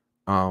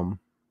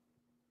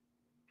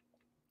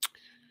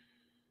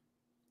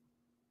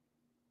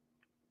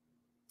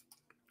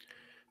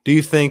 Do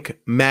you think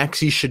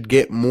Maxey should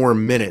get more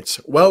minutes?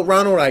 Well,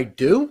 Ronald, I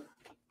do,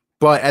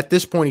 but at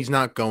this point, he's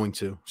not going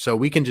to. So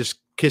we can just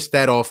kiss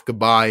that off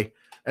goodbye.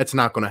 That's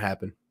not going to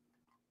happen.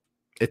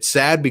 It's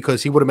sad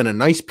because he would have been a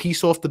nice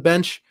piece off the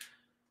bench,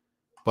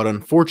 but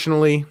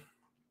unfortunately,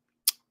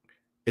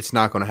 it's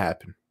not going to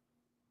happen.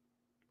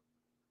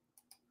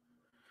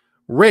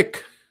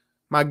 Rick,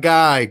 my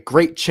guy,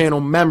 great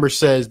channel member,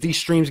 says these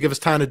streams give us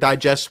time to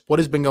digest what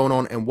has been going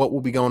on and what will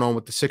be going on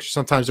with the Sixers.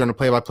 Sometimes during the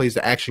play-by-plays,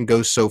 the action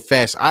goes so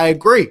fast. I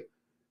agree.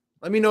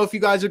 Let me know if you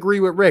guys agree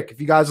with Rick. If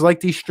you guys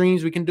like these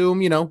streams, we can do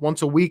them,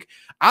 once a week.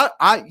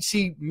 I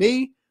see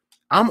me.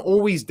 I'm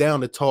always down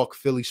to talk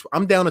Phillies.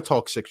 I'm down to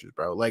talk Sixers,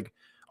 bro. Like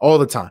all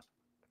the time.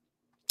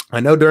 I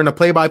know during the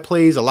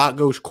play-by-plays, a lot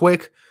goes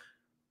quick.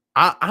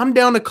 I'm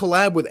down to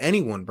collab with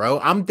anyone, bro.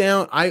 I'm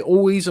down. I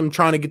always am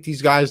trying to get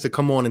these guys to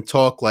come on and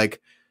talk.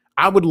 Like,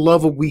 I would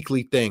love a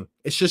weekly thing.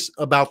 It's just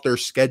about their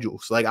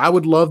schedules. Like, I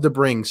would love to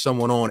bring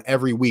someone on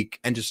every week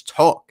and just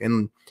talk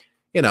and,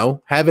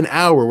 have an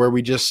hour where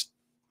we just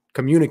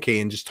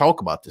communicate and just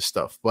talk about this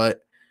stuff.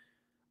 But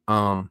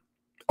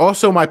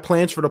also my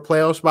plans for the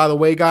playoffs, by the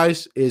way,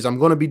 guys, is I'm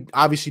going to be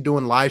obviously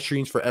doing live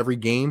streams for every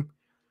game.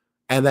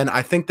 And then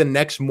I think the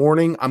next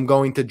morning I'm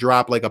going to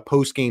drop like a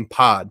post-game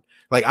pod.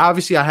 Like,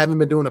 obviously, I haven't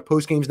been doing the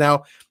post games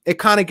now. It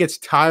kind of gets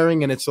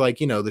tiring, and it's like,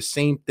 the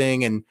same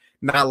thing, and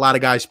not a lot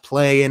of guys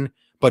playing.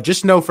 But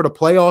just know for the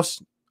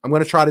playoffs, I'm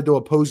going to try to do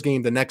a post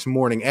game the next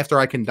morning after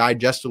I can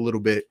digest a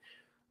little bit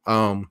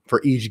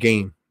for each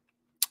game.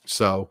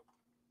 So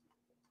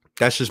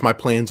that's just my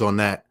plans on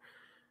that.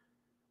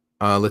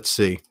 Let's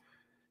see.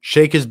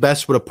 Shake is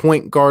best with a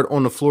point guard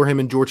on the floor, him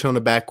and George Hill in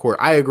the backcourt.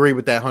 I agree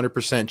with that 100%,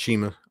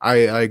 Chima. I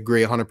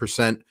agree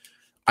 100%.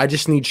 I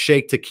just need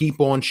Shake to keep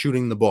on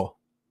shooting the ball.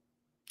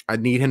 I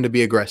need him to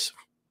be aggressive.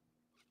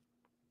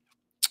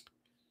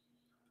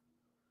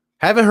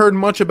 Haven't heard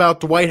much about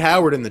Dwight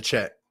Howard in the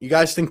chat. You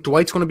guys think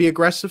Dwight's going to be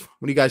aggressive?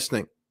 What do you guys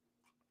think?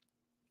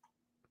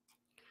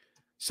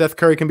 Seth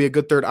Curry can be a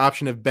good third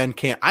option if Ben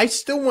can't. I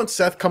still want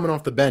Seth coming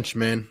off the bench,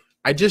 man.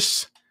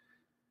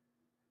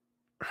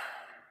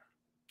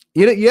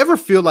 You ever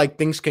feel like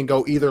things can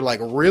go either like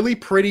really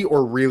pretty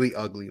or really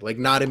ugly, like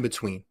not in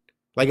between?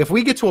 Like if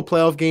we get to a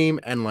playoff game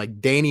and like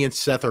Danny and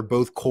Seth are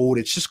both cold,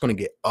 it's just going to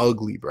get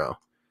ugly, bro.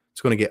 It's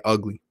going to get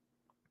ugly.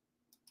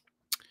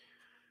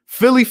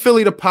 Philly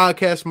the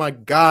podcast, my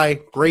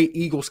guy, great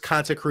Eagles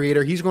content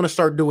creator. He's going to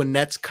start doing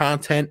Nets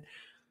content.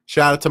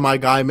 Shout out to my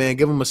guy, man.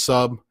 Give him a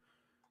sub.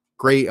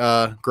 Great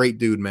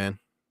dude, man.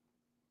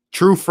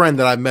 True friend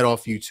that I've met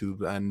off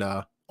YouTube and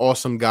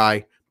awesome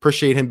guy.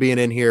 Appreciate him being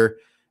in here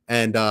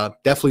and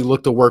definitely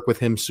look to work with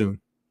him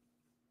soon.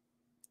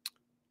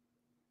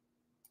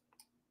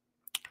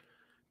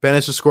 Ben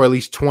has to score at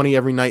least 20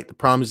 every night. The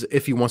problem is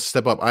if he wants to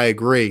step up. I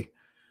agree.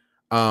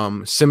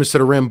 Simmons to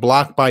the rim,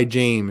 blocked by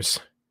James.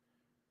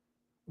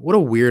 What a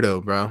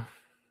weirdo, bro.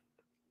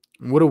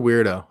 What a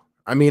weirdo.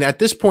 I mean, at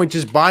this point,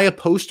 just buy a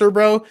poster,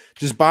 bro.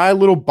 Just buy a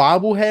little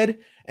bobblehead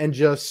and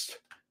just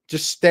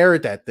stare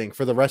at that thing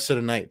for the rest of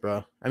the night,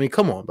 bro. I mean,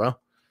 come on, bro.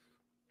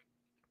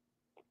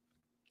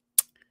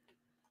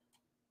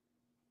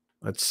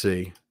 Let's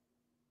see.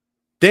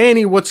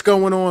 Danny, what's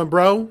going on,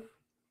 bro?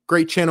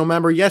 Great channel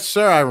member. Yes,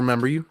 sir, I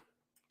remember you.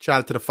 Shout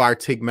out to the Fire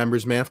Take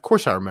members, man. Of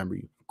course I remember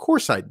you. Of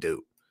course I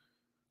do.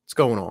 What's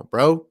going on,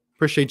 bro?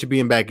 Appreciate you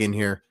being back in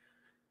here.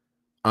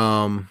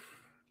 Let's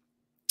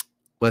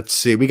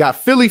see. We got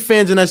Philly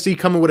fans in SD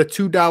coming with a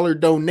 $2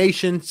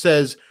 donation.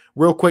 Says,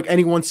 real quick,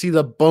 anyone see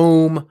the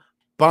boom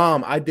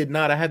bomb? I did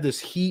not. I had this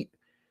Heat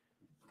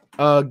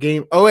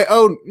game. Oh, wait.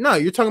 Oh, no.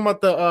 You're talking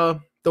about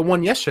the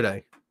one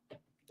yesterday.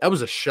 That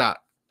was a shot.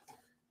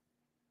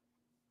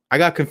 I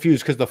got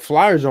confused because the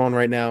Flyers are on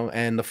right now,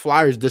 and the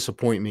Flyers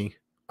disappoint me.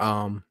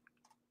 But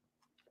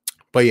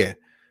yeah.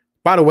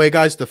 By the way,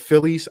 guys, the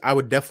Phillies, I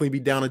would definitely be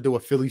down to do a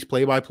Phillies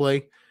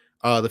play-by-play.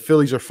 The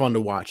Phillies are fun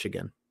to watch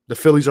again. The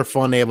Phillies are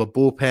fun. They have a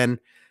bullpen,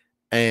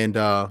 and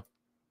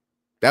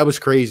that was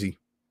crazy.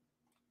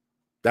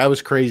 That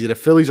was crazy. The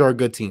Phillies are a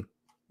good team.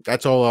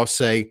 That's all I'll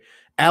say.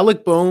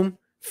 Alec Boehm,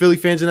 Philly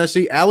fans in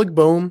SC, Alec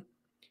Boehm,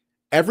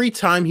 every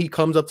time he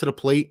comes up to the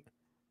plate,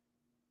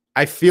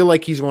 I feel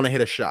like he's going to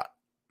hit a shot.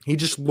 He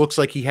just looks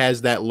like he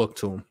has that look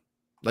to him.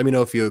 Let me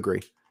know if you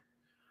agree.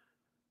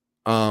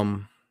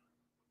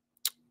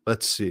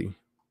 Let's see.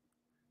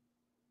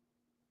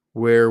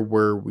 Where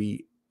were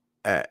we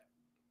at?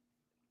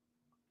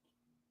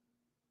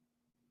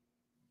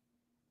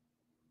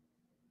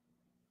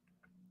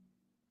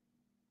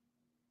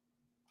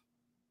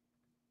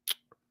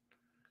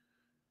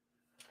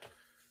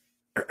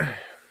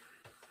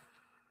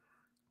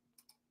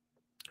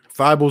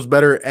 Fible's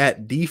better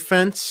at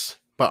defense.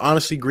 But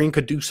honestly, Green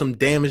could do some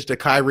damage to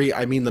Kyrie.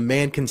 I mean, the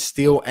man can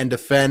steal and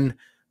defend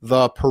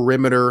the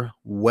perimeter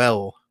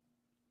well.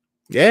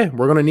 Yeah,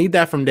 we're gonna need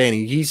that from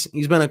Danny. He's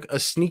been a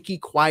sneaky,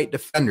 quiet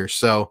defender.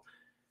 So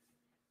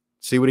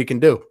see what he can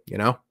do. You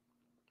know,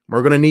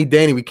 we're gonna need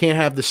Danny. We can't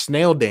have the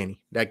snail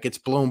Danny that gets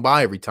blown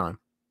by every time.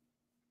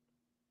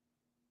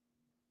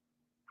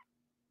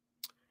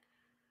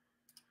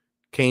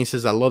 Kane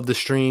says, I love the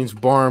streams.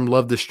 Barm,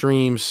 love the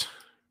streams.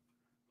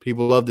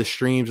 People love the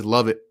streams.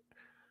 Love it.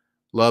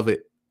 Love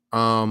it.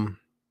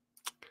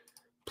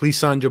 Please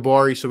sign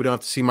Jabari so we don't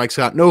have to see Mike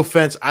Scott. No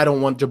offense. I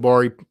don't want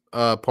Jabari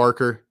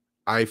Parker.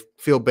 I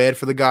feel bad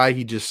for the guy.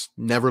 He just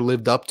never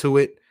lived up to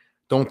it.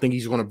 Don't think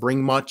he's going to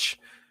bring much.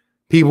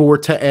 People were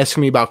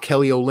asking me about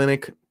Kelly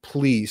Olynyk.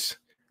 Please,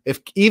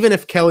 even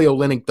if Kelly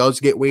Olynyk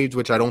does get waived,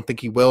 which I don't think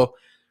he will,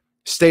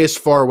 stay as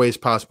far away as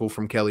possible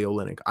from Kelly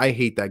Olynyk. I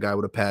hate that guy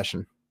with a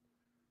passion.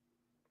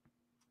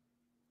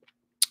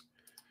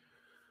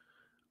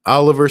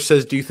 Oliver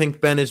says, do you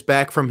think Ben is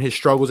back from his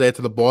struggles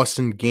after the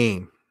Boston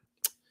game?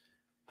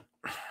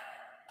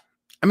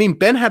 I mean,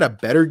 Ben had a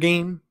better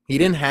game. He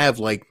didn't have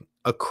like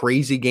a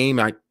crazy game.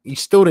 He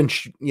still didn't,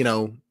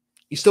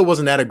 he still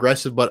wasn't that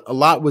aggressive, but a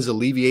lot was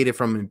alleviated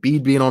from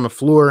Embiid being on the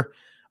floor.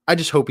 I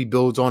just hope he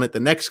builds on it. The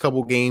next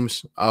couple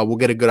games, we'll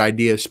get a good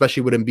idea,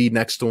 especially with Embiid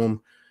next to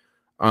him.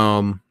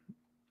 I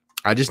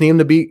just need him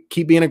to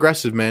keep being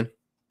aggressive, man.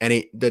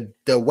 And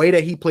the way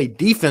that he played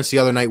defense the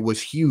other night was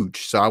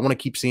huge. So I want to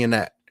keep seeing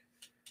that.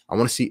 I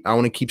want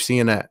to keep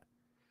seeing that.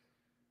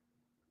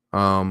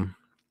 Let's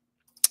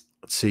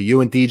see.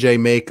 You and DJ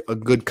make a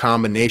good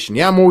combination.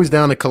 Yeah, I'm always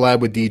down to collab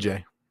with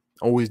DJ.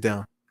 Always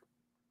down.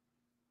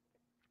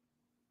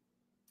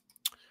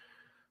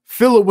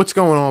 Philip, what's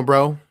going on,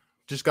 bro?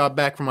 Just got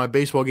back from my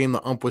baseball game.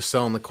 The ump was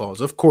selling the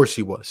calls. Of course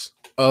he was.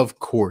 Of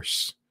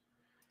course.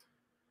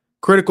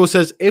 Critical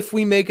says, if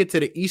we make it to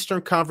the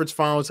Eastern Conference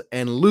Finals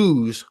and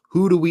lose,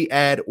 who do we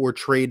add or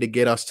trade to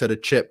get us to the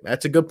chip?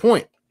 That's a good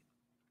point.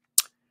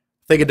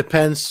 I think it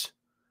depends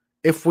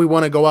if we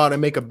want to go out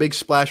and make a big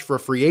splash for a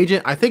free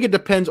agent. I think it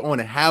depends on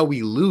how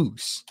we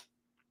lose.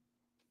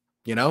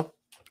 You know,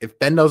 if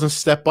Ben doesn't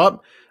step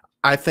up,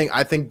 I think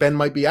Ben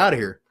might be out of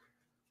here.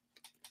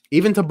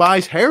 Even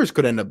Tobias Harris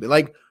could end up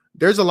like,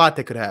 there's a lot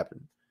that could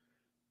happen.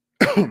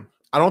 I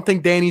don't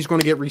think Danny's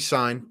going to get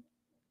re-signed.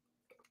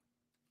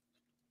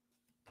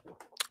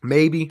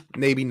 Maybe,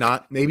 maybe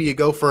not. Maybe you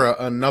go for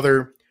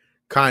another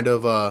kind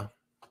of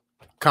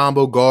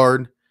combo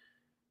guard.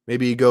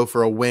 Maybe you go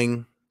for a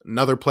wing,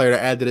 another player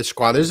to add to this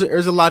squad.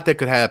 There's a lot that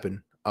could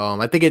happen.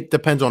 I think it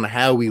depends on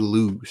how we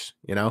lose,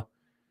 you know?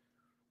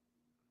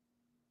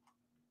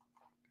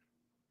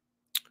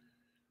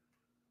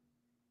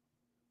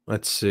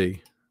 Let's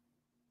see.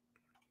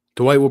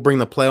 Dwight will bring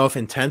the playoff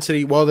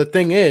intensity. Well, the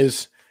thing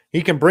is,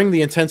 he can bring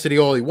the intensity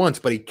all he wants,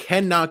 but he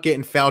cannot get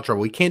in foul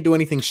trouble. He can't do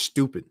anything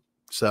stupid.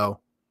 So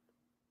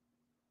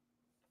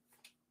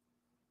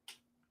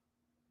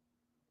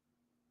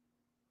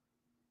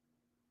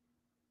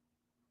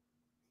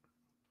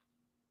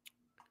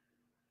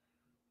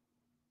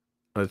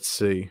let's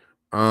see.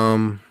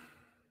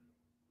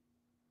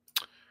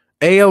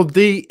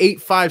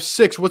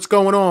 ALD856, what's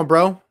going on,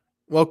 bro?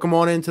 Welcome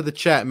on into the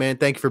chat, man.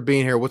 Thank you for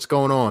being here. What's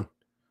going on?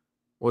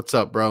 What's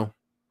up, bro?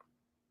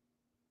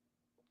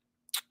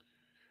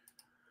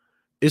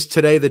 Is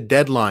today the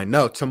deadline?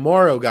 No,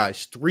 tomorrow,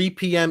 guys. 3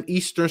 p.m.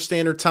 Eastern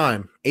Standard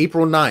Time,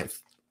 April 9th.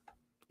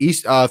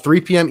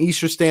 3 p.m.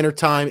 Eastern Standard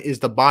Time is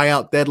the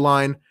buyout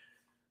deadline.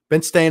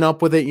 Been staying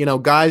up with it. You know,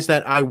 guys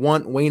that I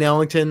want, Wayne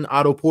Ellington,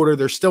 Otto Porter,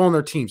 they're still on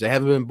their teams. They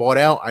haven't been bought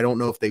out. I don't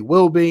know if they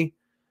will be.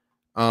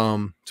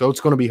 So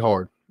it's going to be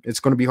hard. It's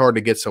going to be hard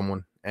to get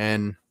someone.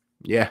 And,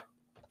 yeah.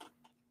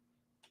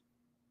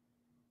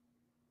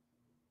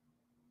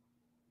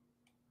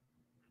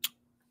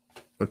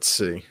 Let's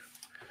see.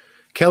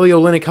 Kelly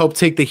Olynyk helped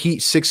take the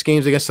Heat 6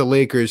 games against the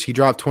Lakers. He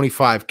dropped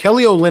 25.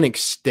 Kelly Olynyk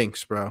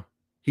stinks, bro.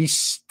 He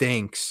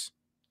stinks.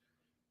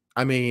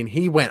 I mean,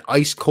 he went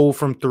ice cold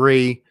from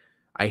 3.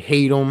 I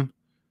hate him.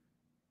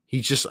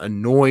 He's just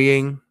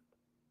annoying.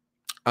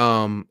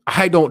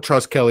 I don't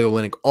trust Kelly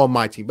Olynyk on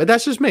my team, but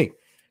that's just me.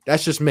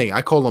 That's just me.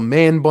 I call him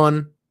man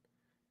bun.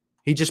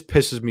 He just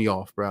pisses me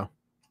off, bro.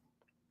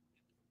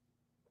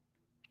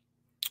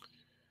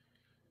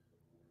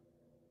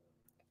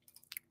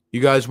 You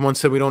guys once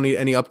said we don't need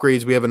any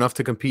upgrades. We have enough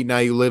to compete. Now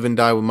you live and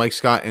die with Mike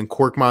Scott and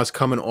Korkmaz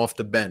coming off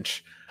the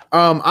bench.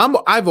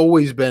 I've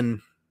always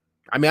been,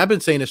 I've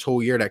been saying this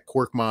whole year that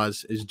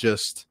Korkmaz is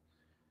just,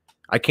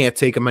 I can't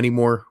take him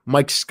anymore.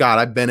 Mike Scott,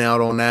 I've been out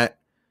on that.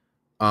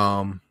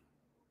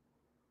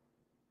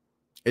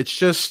 It's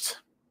just,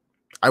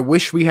 I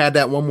wish we had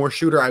that one more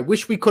shooter. I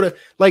wish we could have,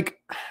 like,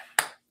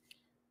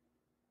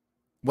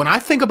 when I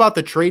think about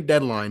the trade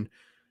deadline,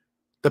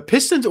 the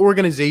Pistons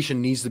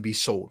organization needs to be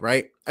sold,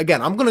 right?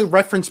 Again, I'm going to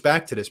reference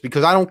back to this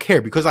because I don't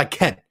care, because I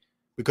can,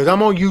 because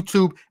I'm on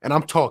YouTube and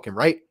I'm talking,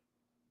 right?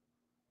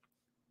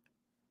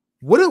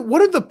 What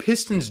are the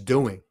Pistons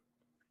doing?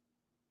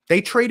 They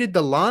traded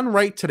DeLon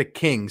Wright to the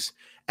Kings,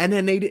 and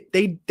then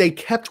they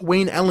kept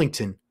Wayne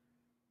Ellington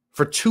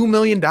for $2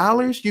 million.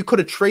 You could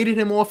have traded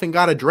him off and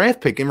got a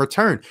draft pick in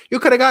return. You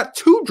could have got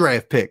 2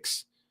 draft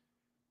picks.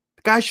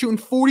 The guy's shooting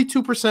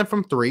 42%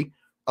 from 3,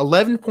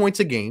 11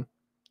 points a game.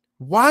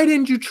 Why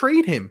didn't you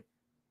trade him?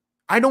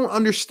 I don't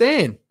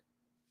understand.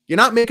 You're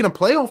not making a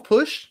playoff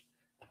push.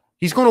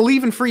 He's going to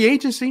leave in free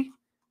agency.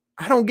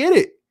 I don't get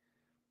it.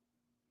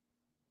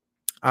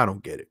 I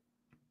don't get it.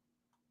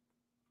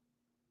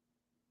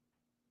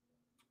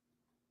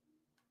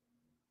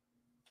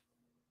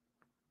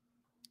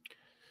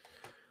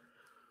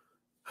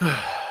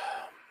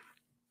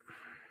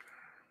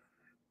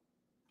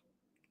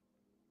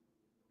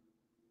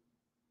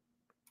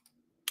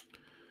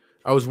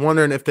 I was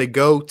wondering if they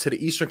go to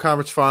the Eastern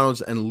Conference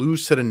Finals and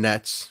lose to the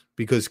Nets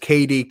because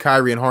KD,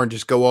 Kyrie, and Harden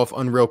just go off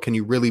unreal. Can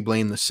you really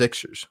blame the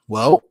Sixers?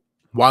 Well,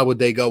 why would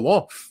they go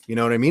off? You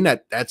know what I mean? Yeah,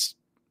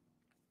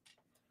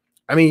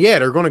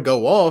 they're going to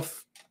go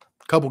off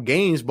a couple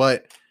games,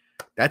 but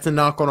that's a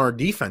knock on our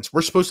defense.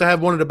 We're supposed to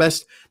have one of the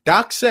best.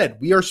 Doc said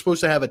we are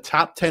supposed to have a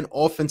top 10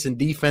 offense and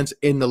defense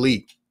in the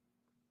league,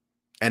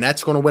 and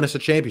that's going to win us a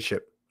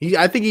championship.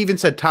 I think he even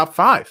said top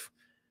 5.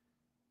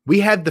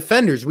 We have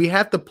defenders. We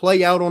have to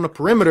play out on the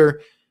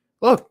perimeter.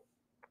 Look,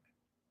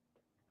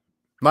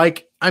 you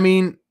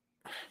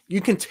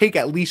can take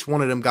at least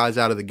one of them guys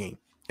out of the game,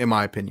 in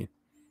my opinion.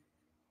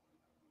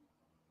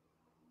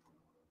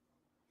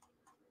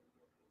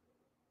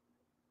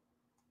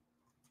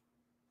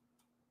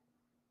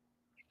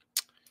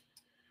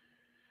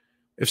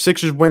 If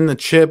Sixers win the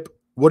chip,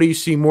 what do you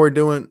see more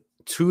doing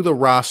to the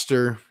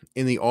roster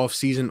in the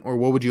offseason, or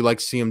what would you like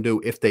to see them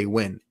do if they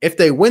win? If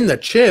they win the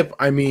chip,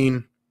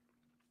 if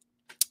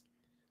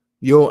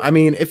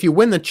you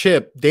win the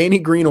chip, Danny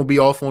Green will be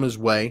off on his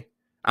way.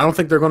 I don't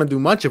think they're going to do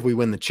much if we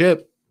win the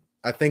chip.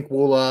 I think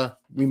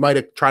we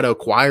might try to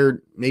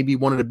acquire maybe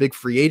one of the big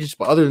free agents,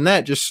 but other than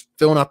that, just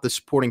filling out the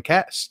supporting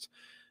cast.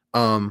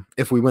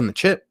 If we win the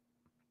chip,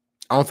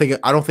 I don't think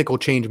it'll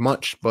change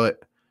much.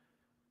 But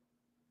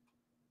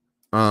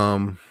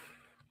what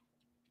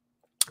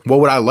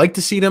would I like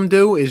to see them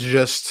do is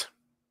just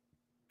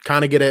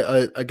kind of get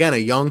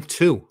a young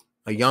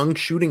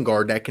shooting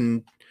guard that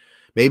can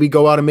maybe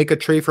go out and make a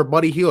trade for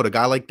Buddy Hield, a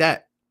guy like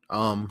that.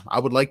 I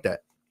would like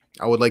that.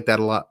 I would like that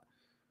a lot.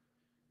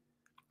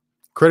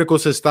 Critical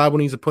says Thibault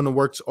needs to put in the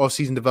work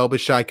off-season, develop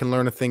his shot, can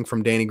learn a thing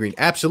from Danny Green.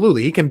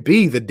 Absolutely. He can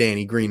be the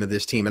Danny Green of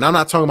this team. And I'm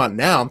not talking about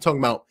now. I'm talking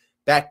about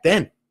back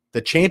then.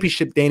 The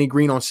championship Danny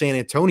Green on San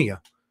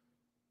Antonio.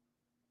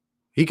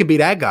 He could be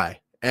that guy.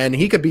 And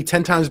he could be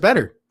 10 times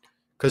better.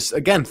 Because,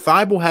 again,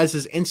 Thibault has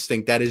his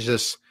instinct that is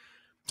just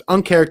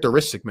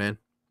uncharacteristic, man.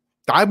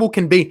 Thibault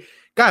can be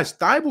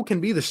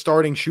the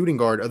starting shooting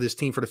guard of this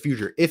team for the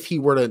future if he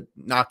were to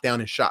knock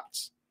down his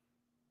shots.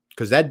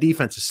 Because that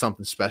defense is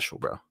something special,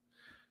 bro.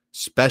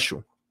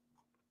 Special.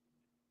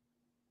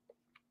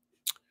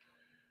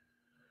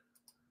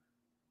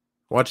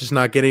 Watch us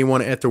not get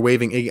anyone after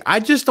waiving Iggy. I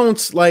just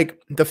don't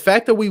like the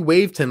fact that we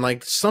waived him.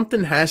 Like,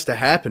 something has to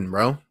happen,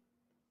 bro.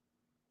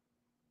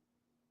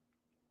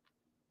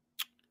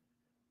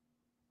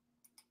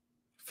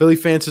 Philly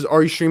fan says,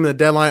 are you streaming the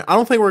deadline? I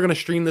don't think we're going to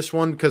stream this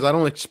one because I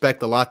don't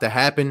expect a lot to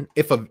happen.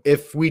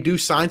 If we do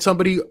sign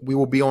somebody, we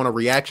will be on a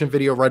reaction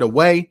video right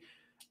away.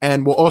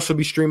 And we'll also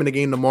be streaming the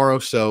game tomorrow.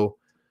 So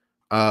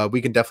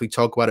we can definitely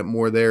talk about it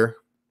more there.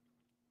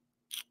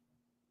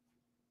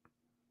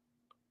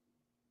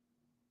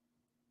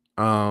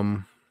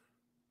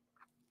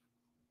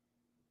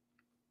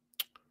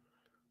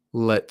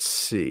 Let's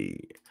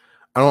see.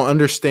 I don't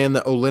understand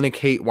the Olynyk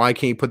hate. Why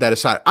can't you put that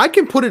aside? I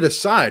can put it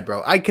aside,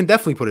 bro. I can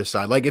definitely put it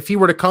aside. Like, if he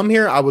were to come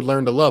here, I would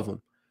learn to love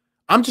him.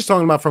 I'm just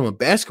talking about from a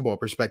basketball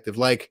perspective.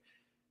 Like,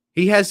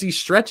 he has these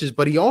stretches,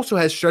 but he also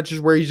has stretches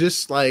where he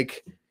just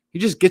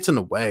gets in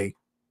the way.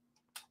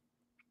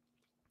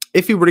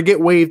 If he were to get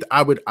waived,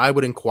 I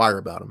would inquire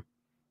about him.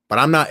 But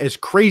I'm not as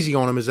crazy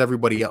on him as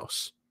everybody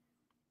else.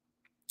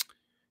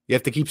 You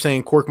have to keep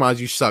saying, Korkmaz,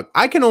 you suck.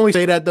 I can only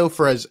say that, though,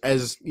 for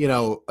as you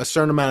know, a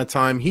certain amount of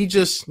time. He's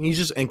just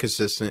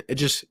inconsistent. It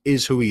just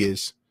is who he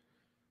is.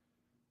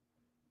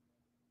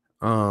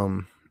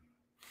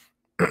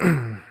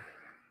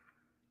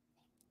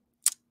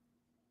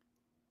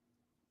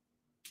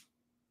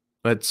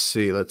 Let's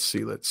see.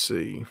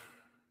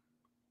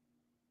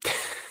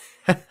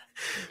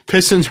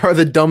 Pistons are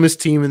the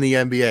dumbest team in the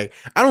NBA.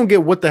 I don't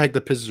get what the heck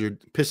the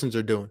Pistons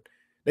are doing.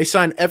 They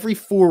signed every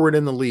forward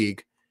in the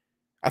league.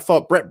 I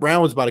thought Brett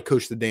Brown was about to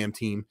coach the damn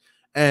team.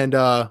 And,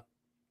 I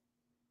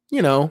don't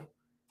know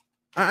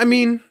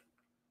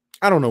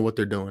what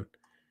they're doing.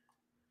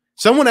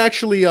 Someone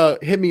actually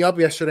hit me up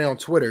yesterday on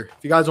Twitter.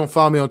 If you guys don't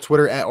follow me on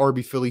Twitter, at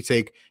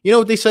RBPhillyTake, you know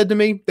what they said to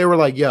me? They were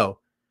like, yo,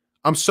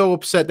 I'm so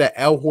upset that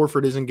Al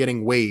Horford isn't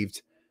getting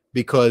waived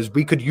because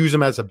we could use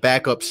him as a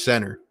backup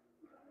center.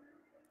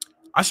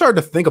 I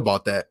started to think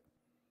about that.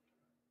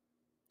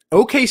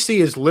 OKC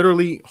is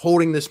literally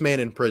holding this man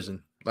in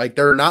prison. Like,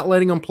 they're not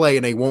letting him play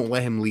and they won't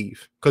let him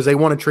leave because they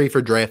want to trade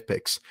for draft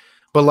picks.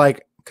 But,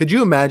 like, could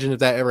you imagine if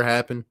that ever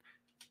happened?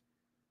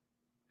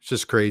 It's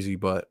just crazy,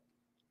 but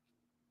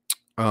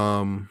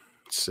let's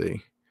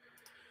see.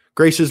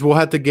 Graces will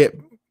have to get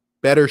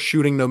better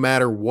shooting no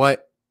matter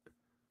what.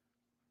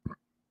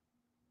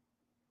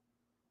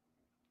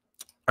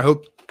 I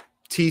hope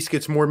Tease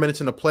gets more minutes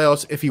in the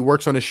playoffs. If he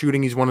works on his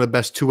shooting, he's one of the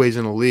best two-ways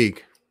in the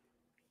league.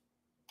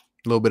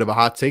 A little bit of a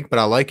hot take, but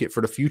I like it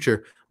for the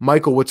future.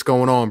 Michael, what's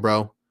going on,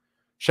 bro?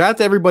 Shout out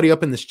to everybody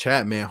up in this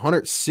chat, man.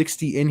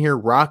 160 in here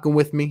rocking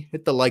with me.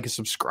 Hit the like and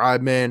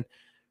subscribe, man.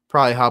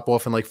 Probably hop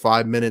off in like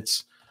 5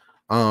 minutes.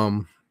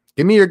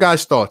 Give me your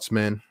guys' thoughts,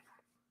 man.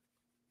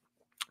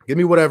 Give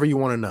me whatever you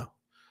want to know.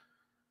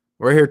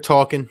 We're here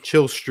talking,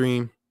 chill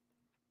stream.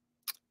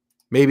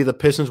 Maybe the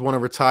Pistons want to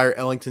retire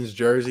Ellington's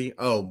jersey.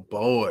 Oh,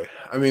 boy.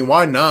 I mean,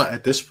 why not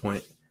at this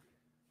point?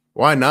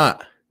 Why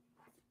not?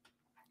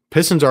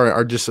 Pistons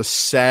are just a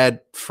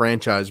sad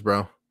franchise,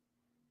 bro.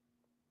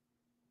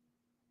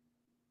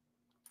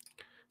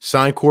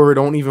 Sign Korver.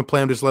 Don't even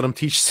play him. Just let him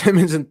teach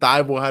Simmons and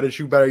Thibault how to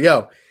shoot better.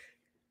 Yo,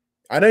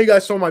 I know you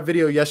guys saw my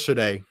video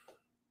yesterday.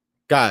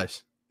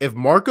 Guys, if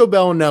Marco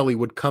Bellinelli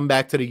would come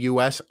back to the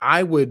U.S.,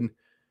 I would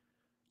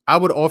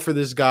offer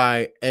this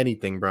guy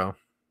anything, bro.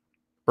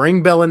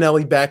 Bring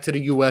Bellinelli back to the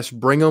U.S.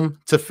 Bring him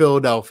to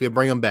Philadelphia.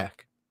 Bring him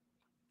back.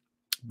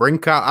 Bring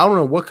Kyle. I don't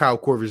know what Kyle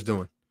Korver's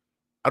doing.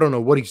 I don't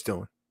know what he's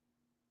doing.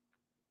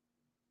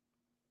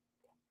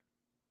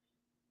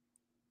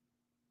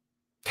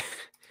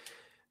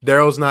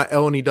 Daryl's not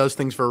L and he does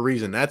things for a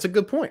reason. That's a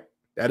good point.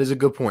 That is a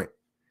good point.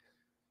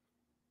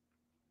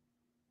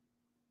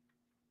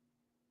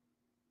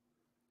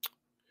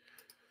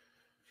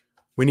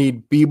 We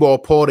need B-Ball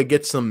Paul to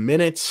get some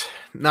minutes.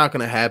 Not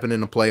going to happen in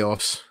the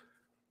playoffs.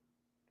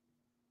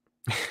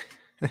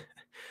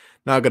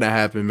 Not going to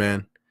happen,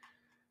 man.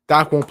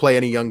 Doc won't play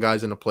any young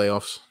guys in the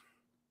playoffs.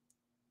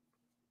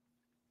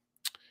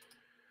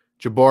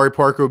 Jabari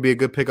Parker would be a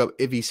good pickup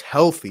if he's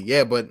healthy.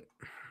 Yeah, but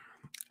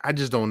I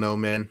just don't know,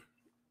 man.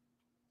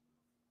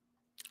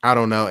 I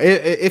don't know.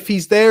 If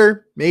he's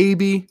there,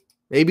 maybe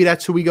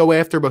that's who we go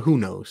after, but who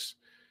knows?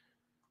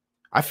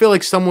 I feel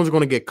like someone's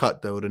going to get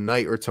cut, though,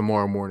 tonight or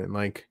tomorrow morning.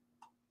 Like,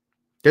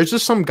 there's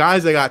just some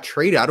guys that got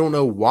traded. I don't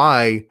know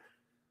why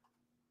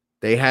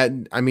they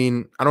had. I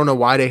mean, I don't know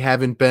why they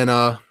haven't been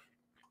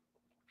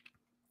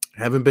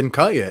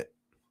cut yet.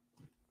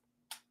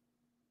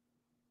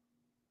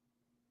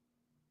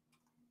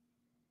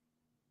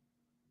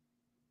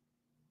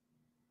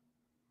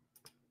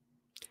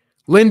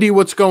 Lindy,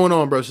 what's going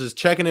on, bro? Says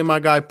checking in, my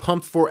guy.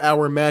 Pumped for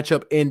our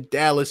matchup in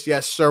Dallas.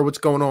 Yes, sir. What's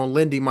going on,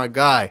 Lindy, my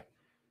guy?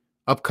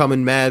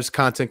 Upcoming Mavs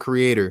content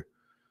creator.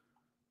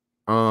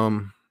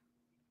 If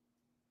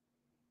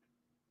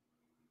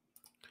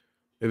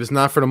it's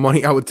not for the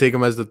money, I would take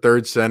him as the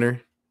third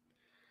center.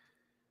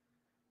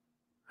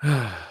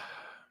 The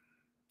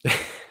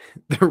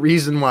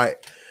reason why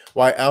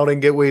Al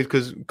didn't get waived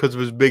because of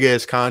his big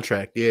ass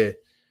contract. Yeah.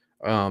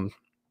 And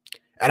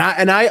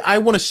I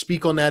want to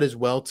speak on that as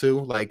well too.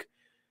 Like,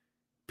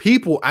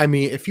 people, I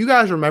mean, if you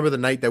guys remember the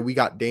night that we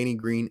got Danny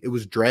Green, it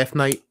was draft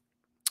night.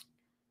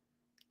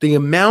 The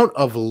amount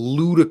of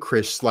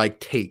ludicrous like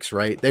takes,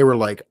 right? They were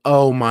like,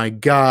 "Oh my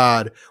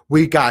God,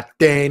 we got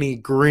Danny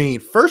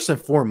Green." First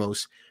and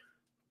foremost,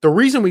 the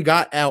reason we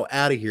got Al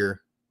out of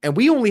here, and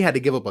we only had to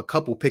give up a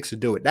couple picks to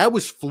do it. That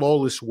was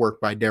flawless work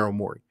by Daryl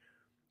Morey.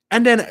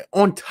 And then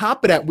on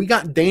top of that, we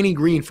got Danny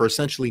Green for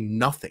essentially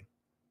nothing.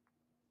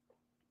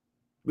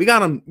 We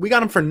got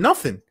him for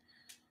nothing.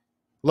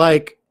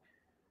 Like,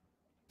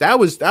 that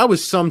was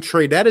some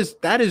trade. That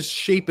is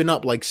shaping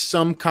up like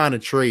some kind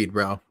of trade,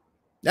 bro.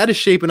 That is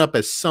shaping up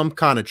as some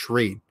kind of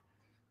trade.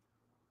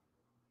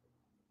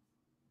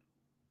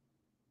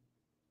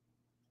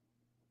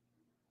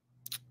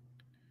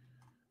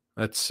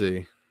 Let's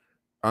see.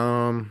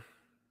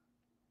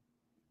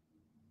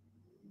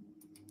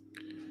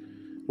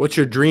 What's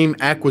your dream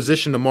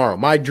acquisition tomorrow?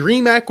 My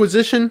dream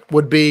acquisition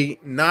would be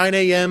 9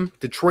 a.m.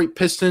 Detroit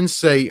Pistons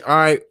say, all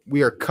right,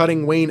 we are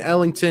cutting Wayne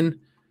Ellington.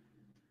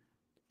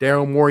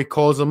 Daryl Morey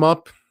calls him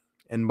up.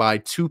 And by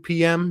 2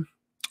 p.m.,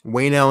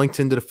 Wayne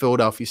Ellington to the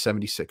Philadelphia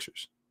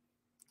 76ers.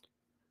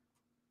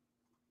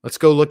 Let's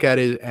go look at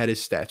his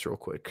stats real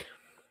quick.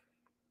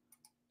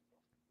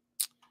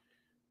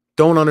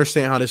 Don't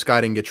understand how this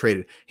guy didn't get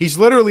traded. He's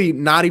literally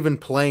not even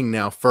playing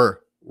now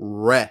for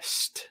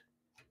rest.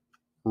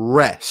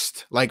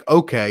 Like,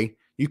 okay,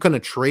 you couldn't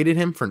have traded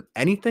him for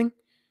anything?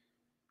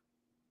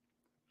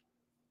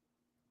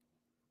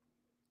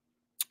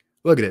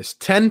 Look at this.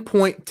 10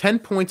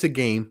 points a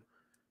game,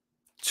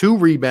 2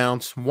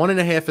 rebounds,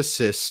 1.5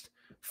 assists,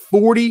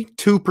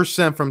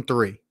 42% from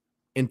 3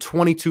 in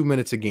 22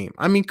 minutes a game.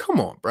 I mean, come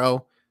on,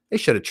 bro. They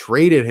should have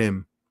traded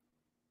him.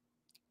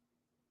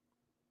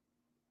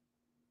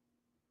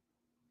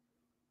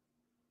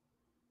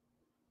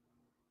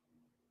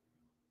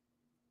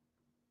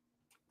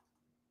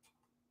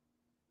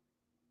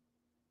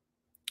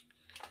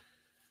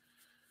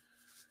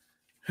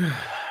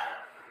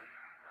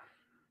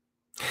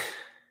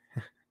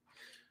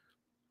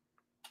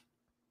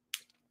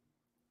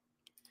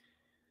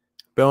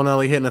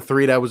 Bellinelli hitting a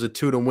 3. That was a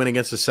 2 to win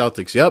against the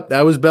Celtics. Yep,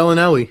 that was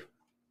Bellinelli.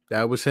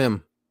 That was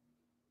him.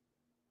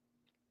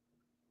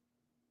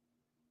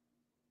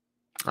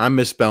 I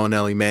miss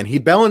Bellinelli, man.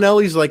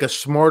 Bellinelli's like a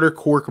smarter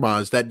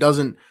Korkmaz that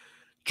doesn't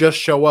just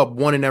show up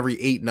 1 in every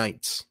 8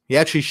 nights. He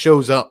actually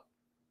shows up.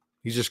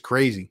 He's just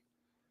crazy.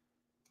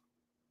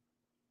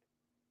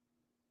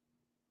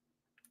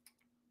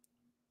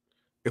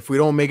 If we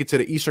don't make it to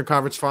the Eastern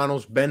Conference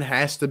Finals, Ben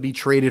has to be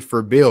traded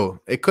for Beal.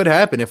 It could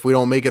happen if we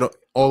don't make it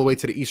all the way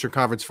to the Eastern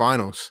Conference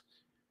Finals.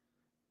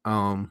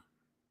 Would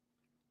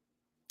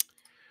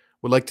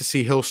like to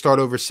see Hill start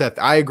over Seth.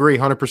 I agree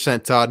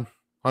 100%, Todd.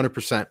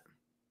 100%.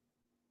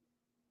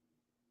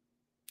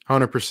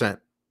 100%.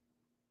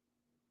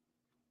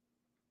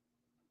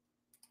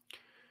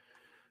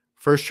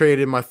 First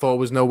traded, my thought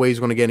was no way he's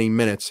going to get any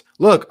minutes.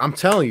 Look, I'm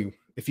telling you,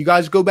 if you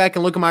guys go back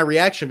and look at my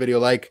reaction video,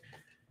 like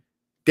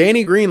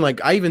Danny Green,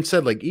 like I even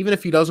said, like even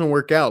if he doesn't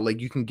work out, like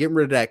you can get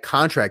rid of that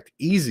contract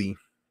easy.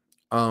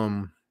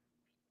 And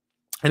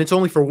it's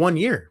only for 1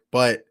 year,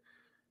 but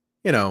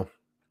you know,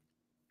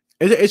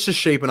 it's just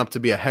shaping up to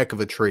be a heck of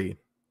a trade.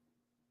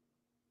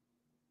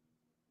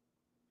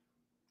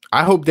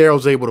 I hope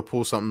Daryl's able to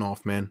pull something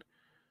off, man.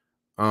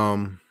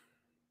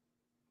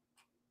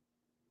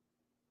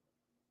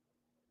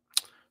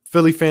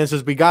 Philly fan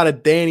says we got a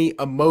Danny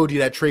emoji.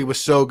 That trade was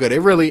so good. It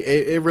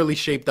really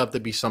shaped up to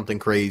be something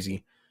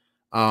crazy.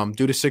 Do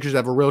the Sixers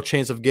have a real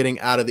chance of getting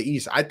out of the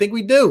East? I think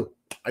we do.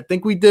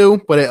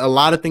 But a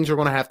lot of things are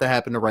going to have to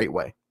happen the right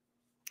way.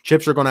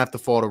 Chips are going to have to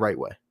fall the right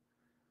way.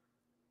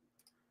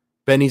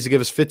 Ben needs to give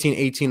us 15,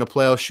 18 a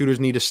playoff. Shooters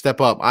need to step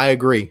up. I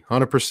agree.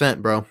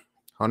 100%, bro.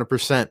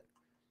 100%.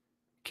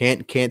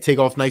 Can't take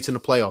off nights in the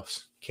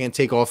playoffs. Can't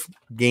take off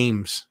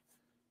games.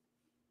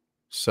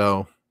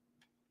 So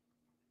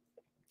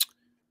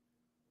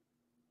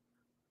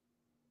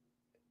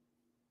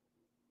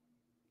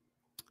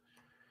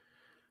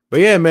but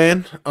yeah,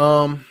 man.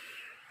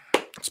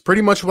 It's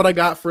pretty much what I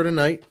got for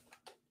tonight.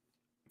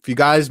 If you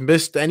guys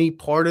missed any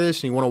part of this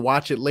and you want to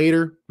watch it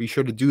later, be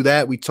sure to do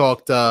that. We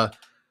talked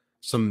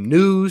some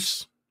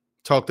news,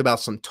 talked about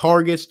some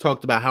targets,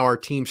 talked about how our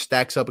team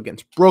stacks up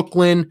against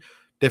Brooklyn,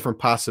 different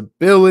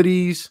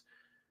possibilities.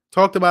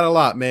 Talked about a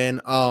lot,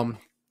 man.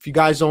 If you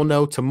guys don't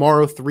know,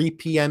 tomorrow, 3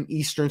 p.m.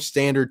 Eastern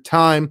Standard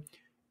Time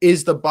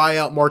is the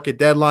buyout market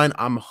deadline.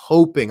 I'm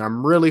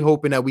really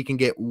hoping that we can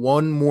get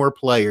one more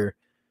player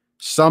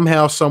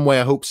somehow, some way.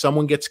 I hope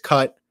someone gets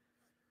cut.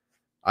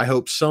 I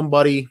hope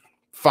somebody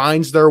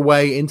finds their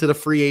way into the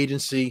free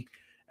agency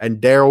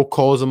and Daryl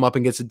calls them up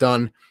and gets it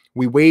done.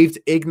 We waived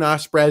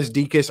Ignas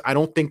Brazdeikis. I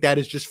don't think that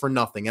is just for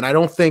nothing. And I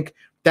don't think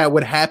that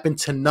would happen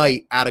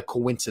tonight out of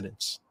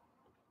coincidence.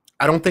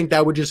 I don't think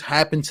that would just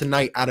happen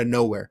tonight out of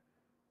nowhere.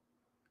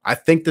 I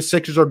think the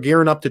Sixers are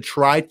gearing up to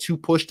try to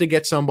push to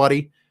get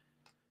somebody.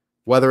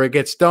 Whether it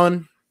gets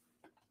done,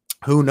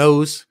 who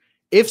knows?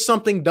 If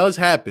something does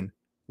happen,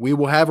 we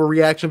will have a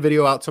reaction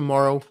video out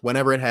tomorrow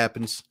whenever it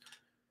happens.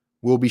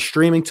 We'll be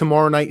streaming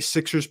tomorrow night,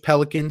 Sixers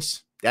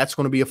Pelicans. That's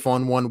going to be a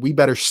fun one. We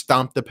better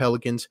stomp the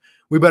Pelicans.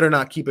 We better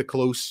not keep it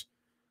close.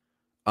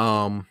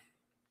 But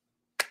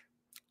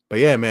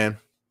yeah, man.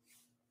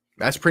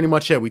 That's pretty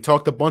much it. We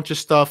talked a bunch of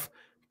stuff.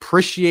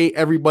 Appreciate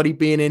everybody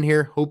being in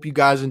here. Hope you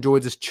guys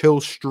enjoyed this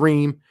chill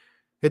stream.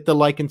 Hit the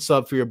like and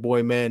sub for your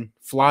boy, man.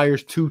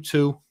 Flyers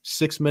 2-2.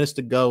 6 minutes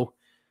to go.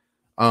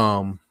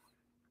 But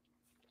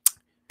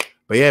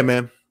yeah,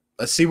 man.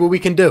 Let's see what we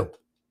can do.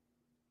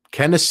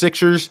 Can the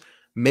Sixers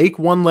make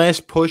one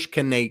last push?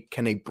 Can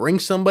they bring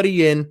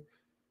somebody in?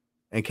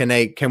 And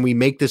can we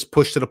make this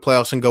push to the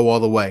playoffs and go all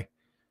the way?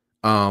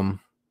 I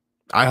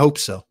hope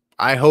so.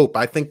 I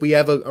think we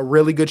have a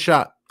really good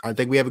shot.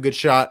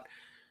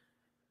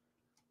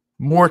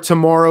 More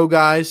tomorrow,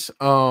 guys.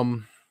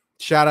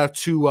 Shout out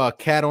to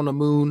Cat on the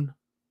Moon,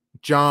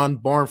 John,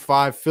 Barn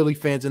 5, Philly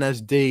fans and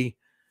SD,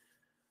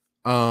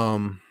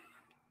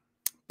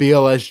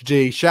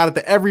 BLSG. Shout out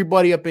to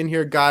everybody up in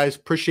here, guys.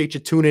 Appreciate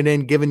you tuning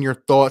in, giving your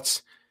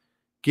thoughts,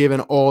 giving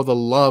all the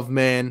love,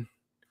 man.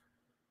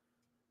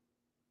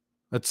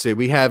 Let's see.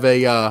 We have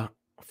a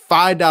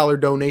 $5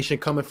 donation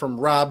coming from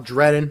Rob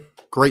Dredden.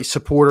 Great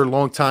supporter,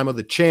 long time of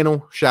the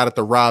channel. Shout out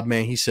to Rob,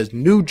 man. He says,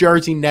 New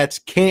Jersey Nets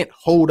can't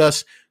hold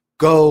us.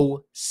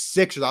 Go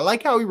Sixers. I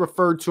like how he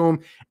referred to them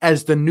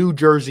as the New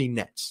Jersey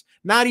Nets.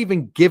 Not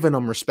even giving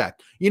them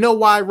respect. You know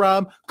why,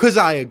 Rob? Because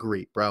I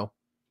agree, bro.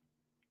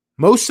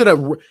 Most of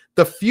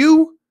the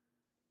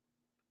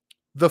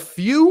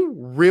few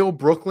real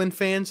Brooklyn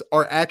fans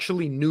are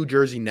actually New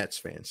Jersey Nets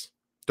fans.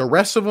 The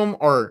rest of them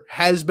are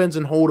has-beens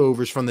and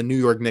holdovers from the New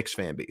York Knicks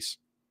fan base.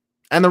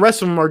 And the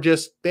rest of them are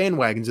just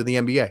bandwagons of the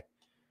NBA.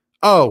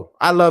 Oh,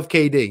 I love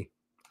KD.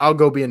 I'll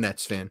go be a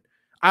Nets fan.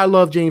 I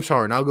love James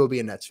Harden. I'll go be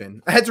a Nets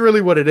fan. That's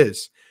really what it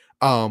is.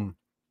 But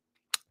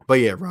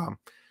yeah, Rob,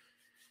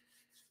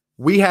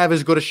 we have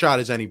as good a shot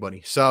as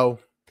anybody. So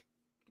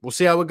we'll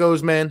see how it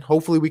goes, man.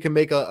 Hopefully we can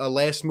make a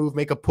last move,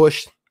 make a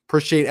push.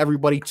 Appreciate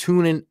everybody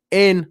tuning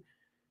in.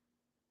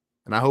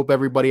 And I hope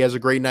everybody has a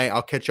great night.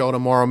 I'll catch y'all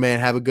tomorrow, man.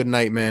 Have a good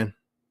night, man.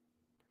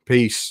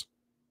 Peace.